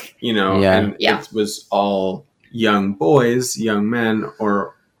sidekick. And it was all young boys, young men,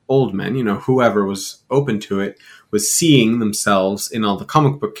 or old men, whoever was open to it was seeing themselves in all the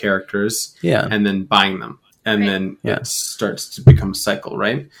comic book characters and then buying them. And then it starts to become a cycle,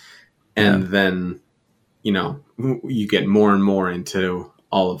 right? And then, you get more and more into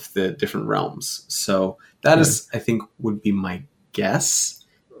all of the different realms. So that is, I think, would be my guess.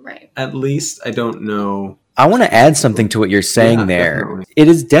 Right. At least. I don't know. I want to add something to what you're saying there. Definitely. It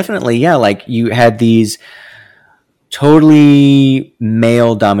is definitely, like you had these totally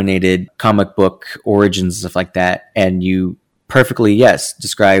male-dominated comic book origins and stuff like that, and you perfectly,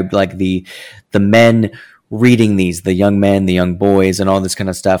 described like the men reading these, the young men, the young boys, and all this kind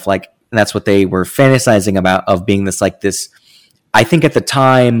of stuff. Like, and that's what they were fantasizing about, of being this, I think at the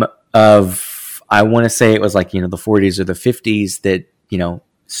time of, I want to say it was the 40s or the 50s that,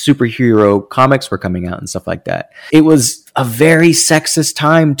 superhero comics were coming out and stuff like that. It was a very sexist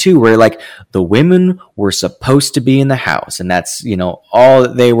time too, where the women were supposed to be in the house, and that's, all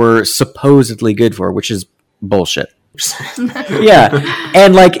that they were supposedly good for, which is bullshit. Yeah.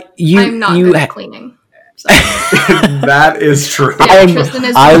 And I'm not good at cleaning. So. That is true. Yeah, Tristan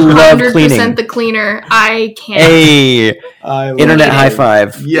is 100% the cleaner. I can't. Hey, internet high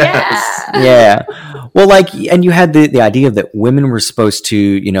five. Yes. Yeah. Well, and you had the idea that women were supposed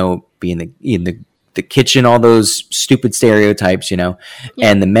to, be in the kitchen, all those stupid stereotypes,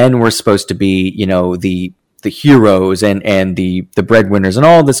 and the men were supposed to be, the heroes and the breadwinners and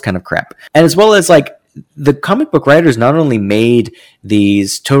all this kind of crap. And as well as the comic book writers not only made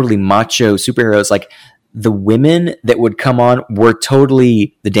these totally macho superheroes, the women that would come on were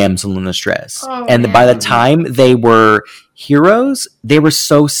totally the damsel in distress. Oh, and by the time they were heroes, they were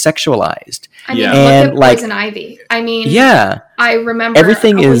so sexualized. I mean, and look at Poison Ivy. I mean, I remember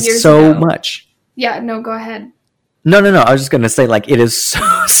everything is so much. Yeah, no, go ahead. No. I was just going to say, it is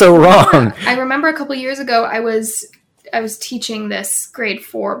so wrong. I remember a couple years ago, I was teaching this grade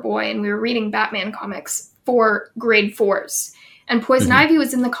 4 boy, and we were reading Batman comics for grade 4s. And Poison Ivy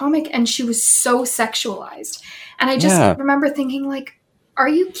was in the comic, and she was so sexualized. And I just remember thinking, are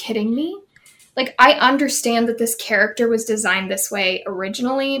you kidding me? I understand that this character was designed this way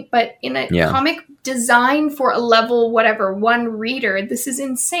originally, but in a comic designed for a level, 1 reader, this is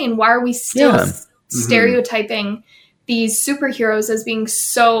insane. Why are we still stereotyping these superheroes as being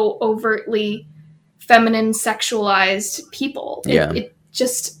so overtly feminine, sexualized people? It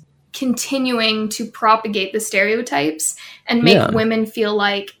just continuing to propagate the stereotypes and make women feel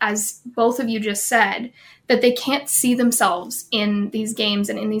like, as both of you just said, that they can't see themselves in these games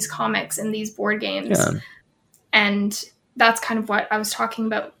and in these comics and these board games. And that's kind of what I was talking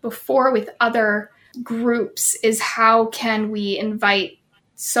about before with other groups, is how can we invite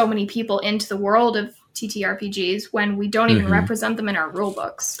so many people into the world of TTRPGs when we don't even represent them in our rule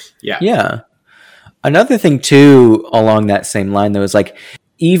books. Yeah. Another thing too along that same line though is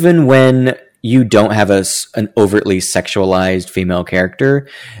even when you don't have an overtly sexualized female character,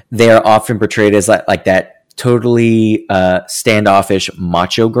 they are often portrayed as like that totally standoffish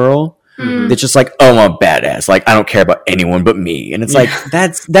macho girl that's just oh, I'm a badass. I don't care about anyone but me. And it's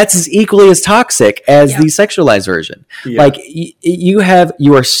that's as equally as toxic as the sexualized version. Yeah. You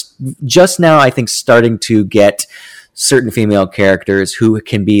are just now, I think, starting to get certain female characters who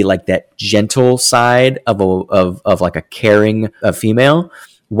can be that gentle side of a caring female,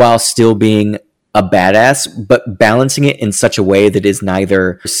 while still being a badass, but balancing it in such a way that is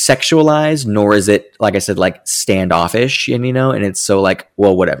neither sexualized nor is it, like I said, standoffish, and it's so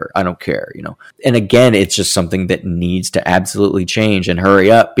well, whatever, I don't care, And again, it's just something that needs to absolutely change and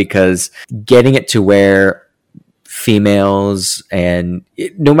hurry up, because getting it to where females, and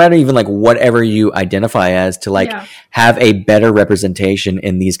no matter even like whatever you identify as, to like Yeah. have a better representation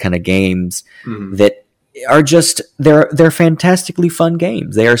in these kind of games that are just they're fantastically fun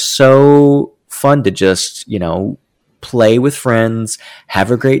games. They are so fun to just, you know, play with friends, have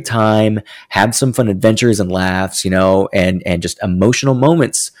a great time, have some fun adventures and laughs, you know, and just emotional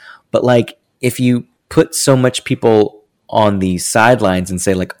moments. But like if you put so much people on the sidelines and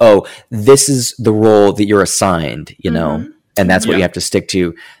say like, oh, this is the role that you're assigned, you know, and that's what you have to stick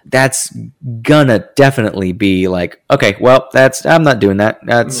to, that's gonna definitely be like, okay, well, I'm not doing that.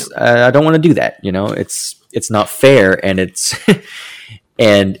 That's I don't want to do that. You know, it's not fair, and it's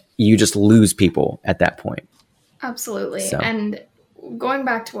and you just lose people at that point. Absolutely. So. And going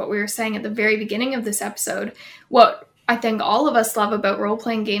back to what we were saying at the very beginning of this episode, what I think all of us love about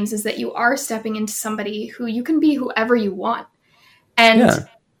role-playing games is that you are stepping into somebody who you can be whoever you want. And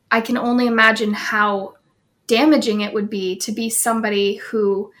I can only imagine how damaging it would be to be somebody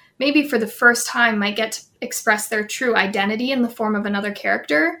who maybe for the first time might get to express their true identity in the form of another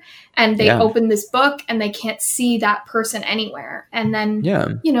character, and they open this book and they can't see that person anywhere. And then,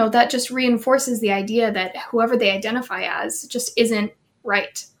 you know, that just reinforces the idea that whoever they identify as just isn't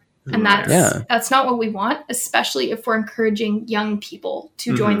right. And that's not what we want, especially if we're encouraging young people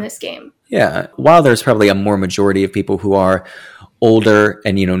to join this game. Yeah. While there's probably a more majority of people who are older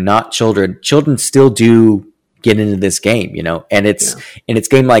and, you know, not children still do get into this game, you know, and it's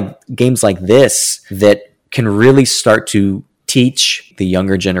games like this that can really start to teach the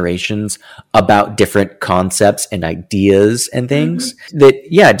younger generations about different concepts and ideas and things that,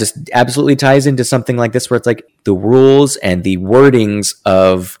 just absolutely ties into something like this, where it's like the rules and the wordings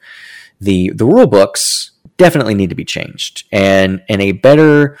of the rule books definitely need to be changed, and in a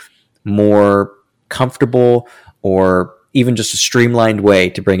better, more comfortable, or even just a streamlined way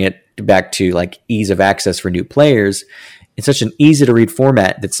to bring it back to like ease of access for new players. It's such an easy to read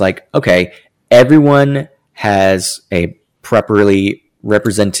format that's like, okay, everyone has a properly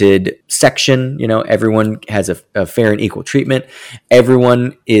represented section, you know, everyone has a fair and equal treatment,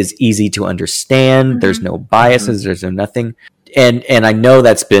 everyone is easy to understand, there's no biases, there's no nothing. And I know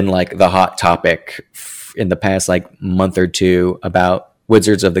that's been like the hot topic in the past like month or two about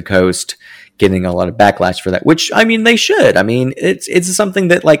Wizards of the Coast getting a lot of backlash for that, which, I mean, they should. I mean, it's something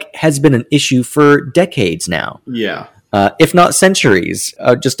that like has been an issue for decades now. Yeah. If not centuries,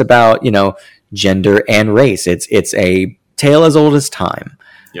 just about, you know, gender and race. It's a tale as old as time.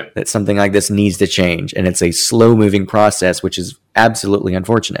 Yep. That something like this needs to change, and it's a slow moving process, which is absolutely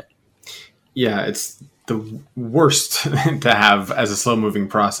unfortunate. Yeah, it's the worst to have as a slow moving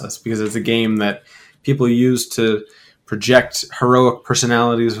process, because it's a game that people use to project heroic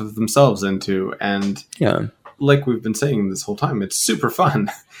personalities of themselves into, and like we've been saying this whole time, it's super fun,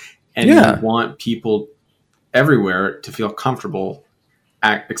 and you want people everywhere to feel comfortable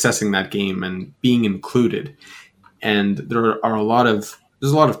accessing that game and being included. And there's a lot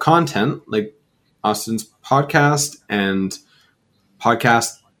of content like Austin's podcast and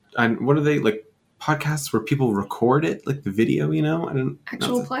what are they, like podcasts where people record it, like the video, you know?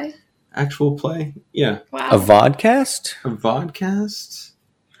 Actual play? Yeah. Wow. A vodcast? A vodcast?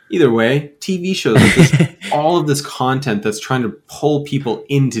 Either way, TV shows like this, all of this content that's trying to pull people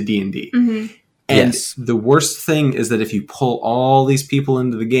into D&D. And the worst thing is that if you pull all these people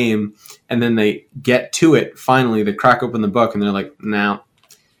into the game and then they get to it, finally they crack open the book and they're like, no.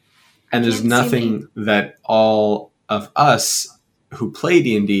 And there's nothing that all of us who play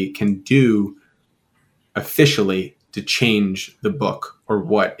D&D can do officially to change the book or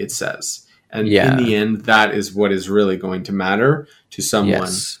what it says. And in the end, that is what is really going to matter to someone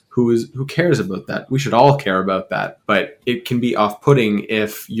who cares about that. We should all care about that, but it can be off-putting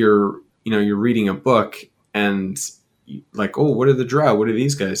if you're reading a book and like, oh, what are the drow? What do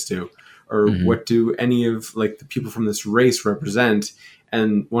these guys do? Or what do any of like the people from this race represent?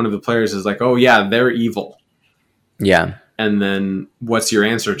 And one of the players is like, oh yeah, they're evil. Yeah. And then what's your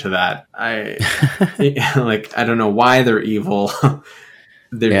answer to that? I don't know why they're evil.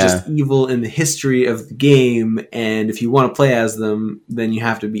 They're just evil in the history of the game. And if you want to play as them, then you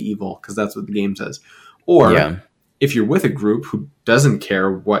have to be evil because that's what the game says. Or if you're with a group who doesn't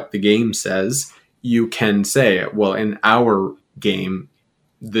care what the game says, you can say, well, in our game,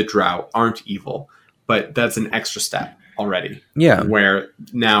 the drow aren't evil. But that's an extra step already. Yeah. Where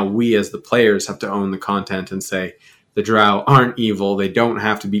now we as the players have to own the content and say, the drow aren't evil. They don't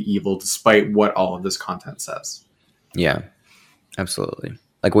have to be evil despite what all of this content says. Yeah, absolutely.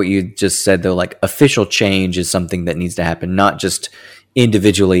 Like what you just said, though, like official change is something that needs to happen, not just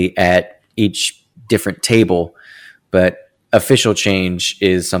individually at each different table, but official change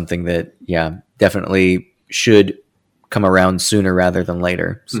is something that, definitely should come around sooner rather than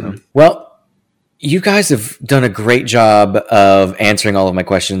later. So, well, you guys have done a great job of answering all of my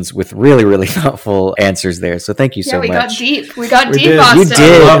questions with really, really thoughtful answers there. So thank you so much. We got deep. We got deep, did. Austin. You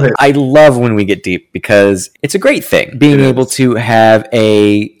did. I love when we get deep because it's a great thing being able to have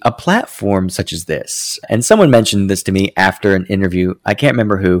a platform such as this. And someone mentioned this to me after an interview. I can't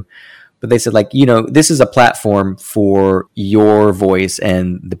remember who, but they said, like, you know, this is a platform for your voice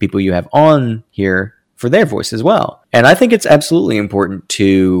and the people you have on here for their voice as well. And I think it's absolutely important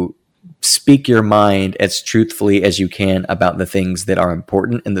to speak your mind as truthfully as you can about the things that are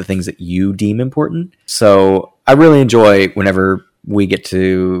important and the things that you deem important. So I really enjoy whenever we get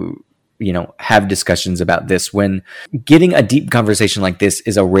to, you know, have discussions about this, when getting a deep conversation like this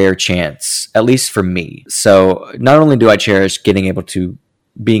is a rare chance, at least for me. So not only do I cherish being able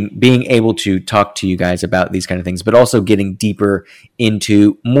to talk to you guys about these kind of things, but also getting deeper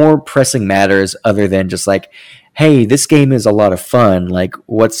into more pressing matters other than just like, hey, this game is a lot of fun. Like,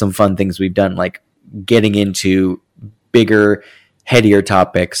 what's some fun things we've done? Like getting into bigger, headier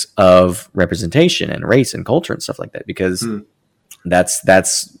topics of representation and race and culture and stuff like that, because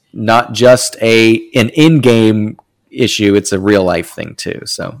that's not just an in-game issue. It's a real life thing too.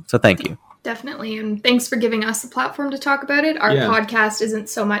 So thank you. Definitely. And thanks for giving us a platform to talk about it. Our podcast isn't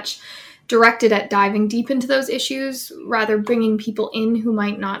so much directed at diving deep into those issues, rather bringing people in who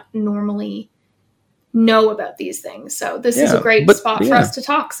might not normally know about these things. So this is a great spot for us to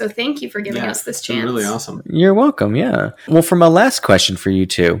talk. So thank you for giving us this chance. Really awesome. You're welcome. Yeah. Well, for my last question for you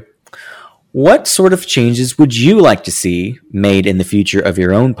two, what sort of changes would you like to see made in the future of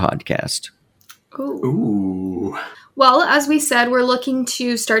your own podcast? Ooh. Well, as we said, we're looking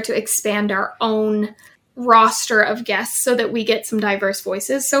to start to expand our own roster of guests so that we get some diverse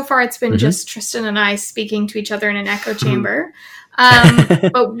voices. So far, it's been just Tristan and I speaking to each other in an echo chamber.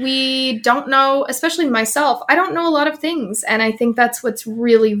 But we don't know, especially myself, I don't know a lot of things. And I think that's what's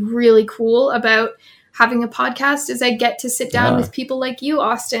really, really cool about having a podcast is I get to sit down with people like you,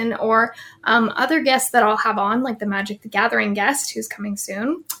 Austin, or other guests that I'll have on, like the Magic the Gathering guest who's coming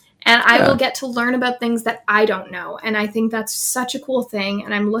soon. And I will get to learn about things that I don't know. And I think that's such a cool thing.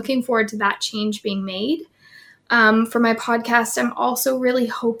 And I'm looking forward to that change being made. For my podcast, I'm also really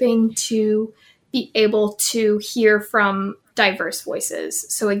hoping to be able to hear from diverse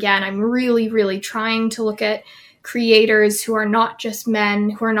voices. So again, I'm really, really trying to look at creators who are not just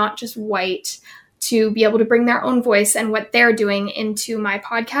men, who are not just white, to be able to bring their own voice and what they're doing into my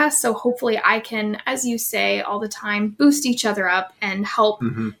podcast. So hopefully I can, as you say all the time, boost each other up and help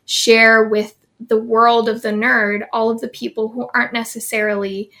share with the world of the nerd all of the people who aren't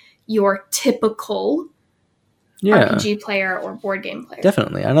necessarily your typical RPG player or board game player.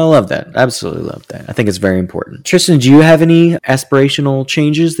 Definitely. And I love that. Absolutely love that. I think it's very important. Tristan, do you have any aspirational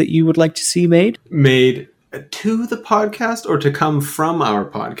changes that you would like to see made? Made to the podcast or to come from our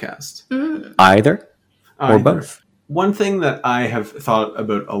podcast? Either or both. One thing that I have thought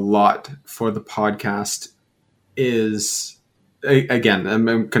about a lot for the podcast is, again, I'm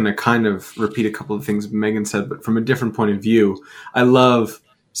going to kind of repeat a couple of things Megan said, but from a different point of view, I love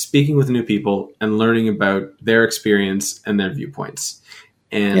speaking with new people and learning about their experience and their viewpoints.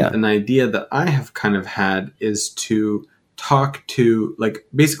 And an idea that I have kind of had is to talk to, like,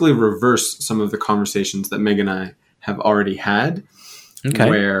 basically reverse some of the conversations that Meg and I have already had,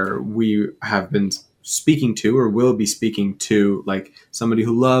 where we have been speaking to or will be speaking to, like, somebody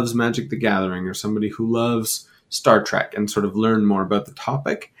who loves Magic the Gathering or somebody who loves Star Trek and sort of learn more about the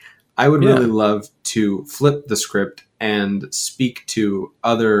topic. I would really love to flip the script and speak to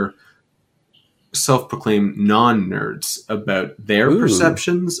other self-proclaimed non-nerds about their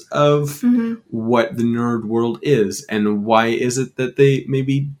perceptions of what the nerd world is and why is it that they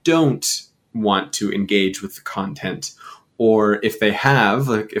maybe don't want to engage with the content, or if they have,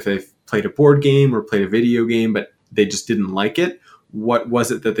 like if they've played a board game or played a video game but they just didn't like it, what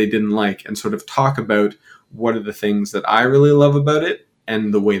was it that they didn't like, and sort of talk about what are the things that I really love about it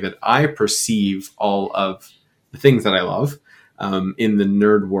and the way that I perceive all of the things that I love in the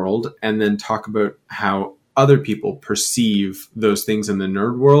nerd world, and then talk about how other people perceive those things in the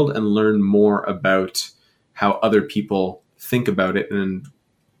nerd world and learn more about how other people think about it and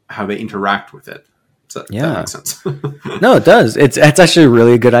how they interact with it. So that makes sense. No, it does. It's actually a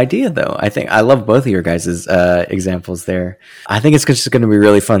really good idea, though. I think I love both of your guys' examples there. I think it's just going to be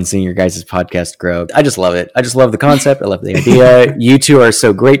really fun seeing your guys' podcast grow. I just love it. I just love the concept. I love the idea. You two are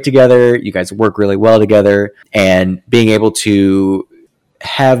so great together. You guys work really well together. And being able to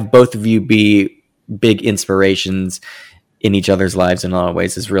have both of you be big inspirations in each other's lives in a lot of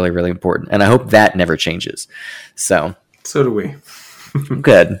ways is really, really important. And I hope that never changes. So do we.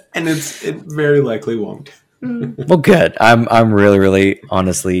 Good. And it very likely won't. Well, good. I'm really, really,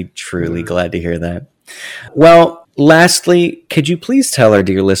 honestly, truly glad to hear that. Well, lastly, could you please tell our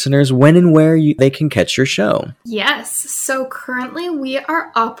dear listeners when and where they can catch your show? Yes. So currently we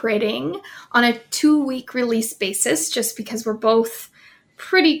are operating on a 2-week release basis just because we're both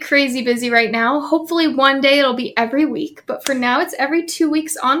pretty crazy busy right now. Hopefully one day it'll be every week, but for now it's every 2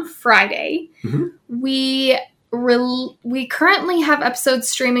 weeks on Friday. We currently have episodes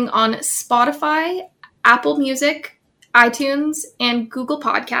streaming on Spotify, Apple Music, iTunes, and Google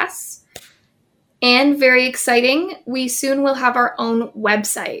Podcasts. And very exciting, we soon will have our own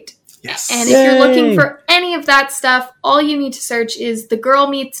website. Yes. And if you're looking for any of that stuff, all you need to search is The Girl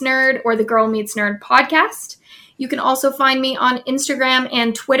Meets Nerd or The Girl Meets Nerd podcast. You can also find me on Instagram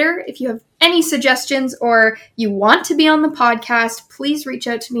and Twitter. If you have any suggestions or you want to be on the podcast, please reach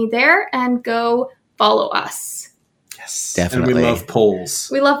out to me there and go follow us. Yes, definitely. And we love polls.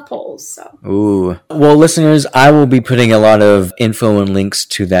 We love polls. So. Ooh. Well, listeners, I will be putting a lot of info and links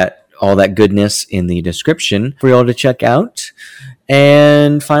to all that goodness in the description for you all to check out.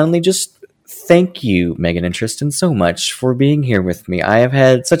 And finally, just thank you, Megan and Tristan, so much for being here with me. I have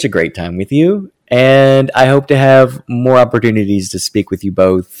had such a great time with you, and I hope to have more opportunities to speak with you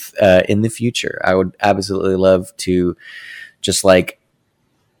both in the future. I would absolutely love to just talk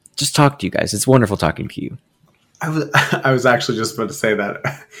to you guys. It's wonderful talking to you. I was actually just about to say that.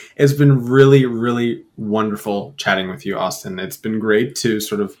 It's been really, really wonderful chatting with you, Austin. It's been great to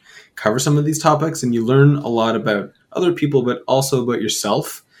sort of cover some of these topics, and you learn a lot about other people, but also about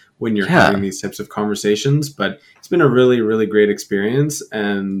yourself when you're having these types of conversations. But it's been a really, really great experience,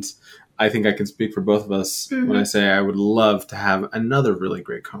 and I think I can speak for both of us when I say I would love to have another really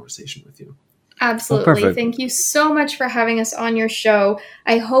great conversation with you. Absolutely. Oh, thank you so much for having us on your show.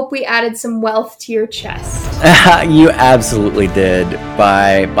 I hope we added some wealth to your chest. You absolutely did.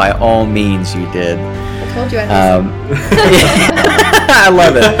 By all means, you did. I told you I had I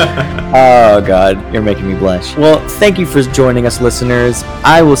love it. Oh, God. You're making me blush. Well, thank you for joining us, listeners.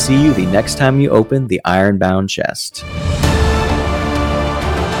 I will see you the next time you open the Ironbound chest.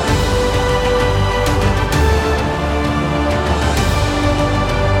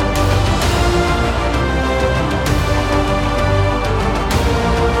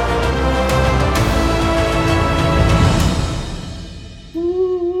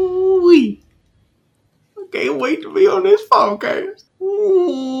 Can't wait to be on this podcast.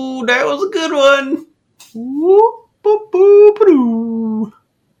 Ooh, that was a good one. Whoop, boop, boop, doo.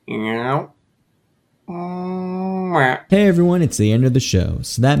 Hey everyone, it's the end of the show,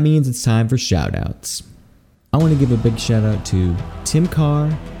 so that means it's time for shoutouts. I want to give a big shout out to Tim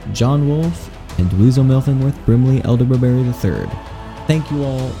Carr, John Wolfe, and Dweezil Milfingworth Brimley Elderberry III. Thank you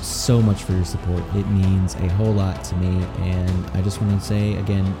all so much for your support. It means a whole lot to me, and I just want to say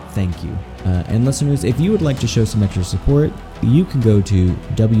again, thank you. And listeners, if you would like to show some extra support, you can go to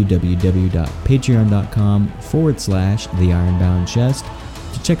www.patreon.com/The Ironbound Chest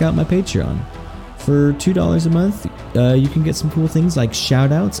to check out my Patreon. For $2 a month, you can get some cool things like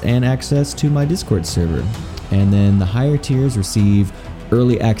shoutouts and access to my Discord server. And then the higher tiers receive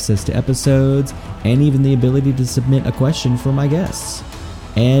early access to episodes, and even the ability to submit a question for my guests.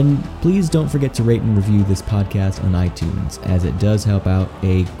 And please don't forget to rate and review this podcast on iTunes, as it does help out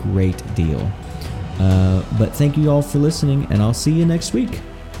a great deal. But thank you all for listening, and I'll see you next week.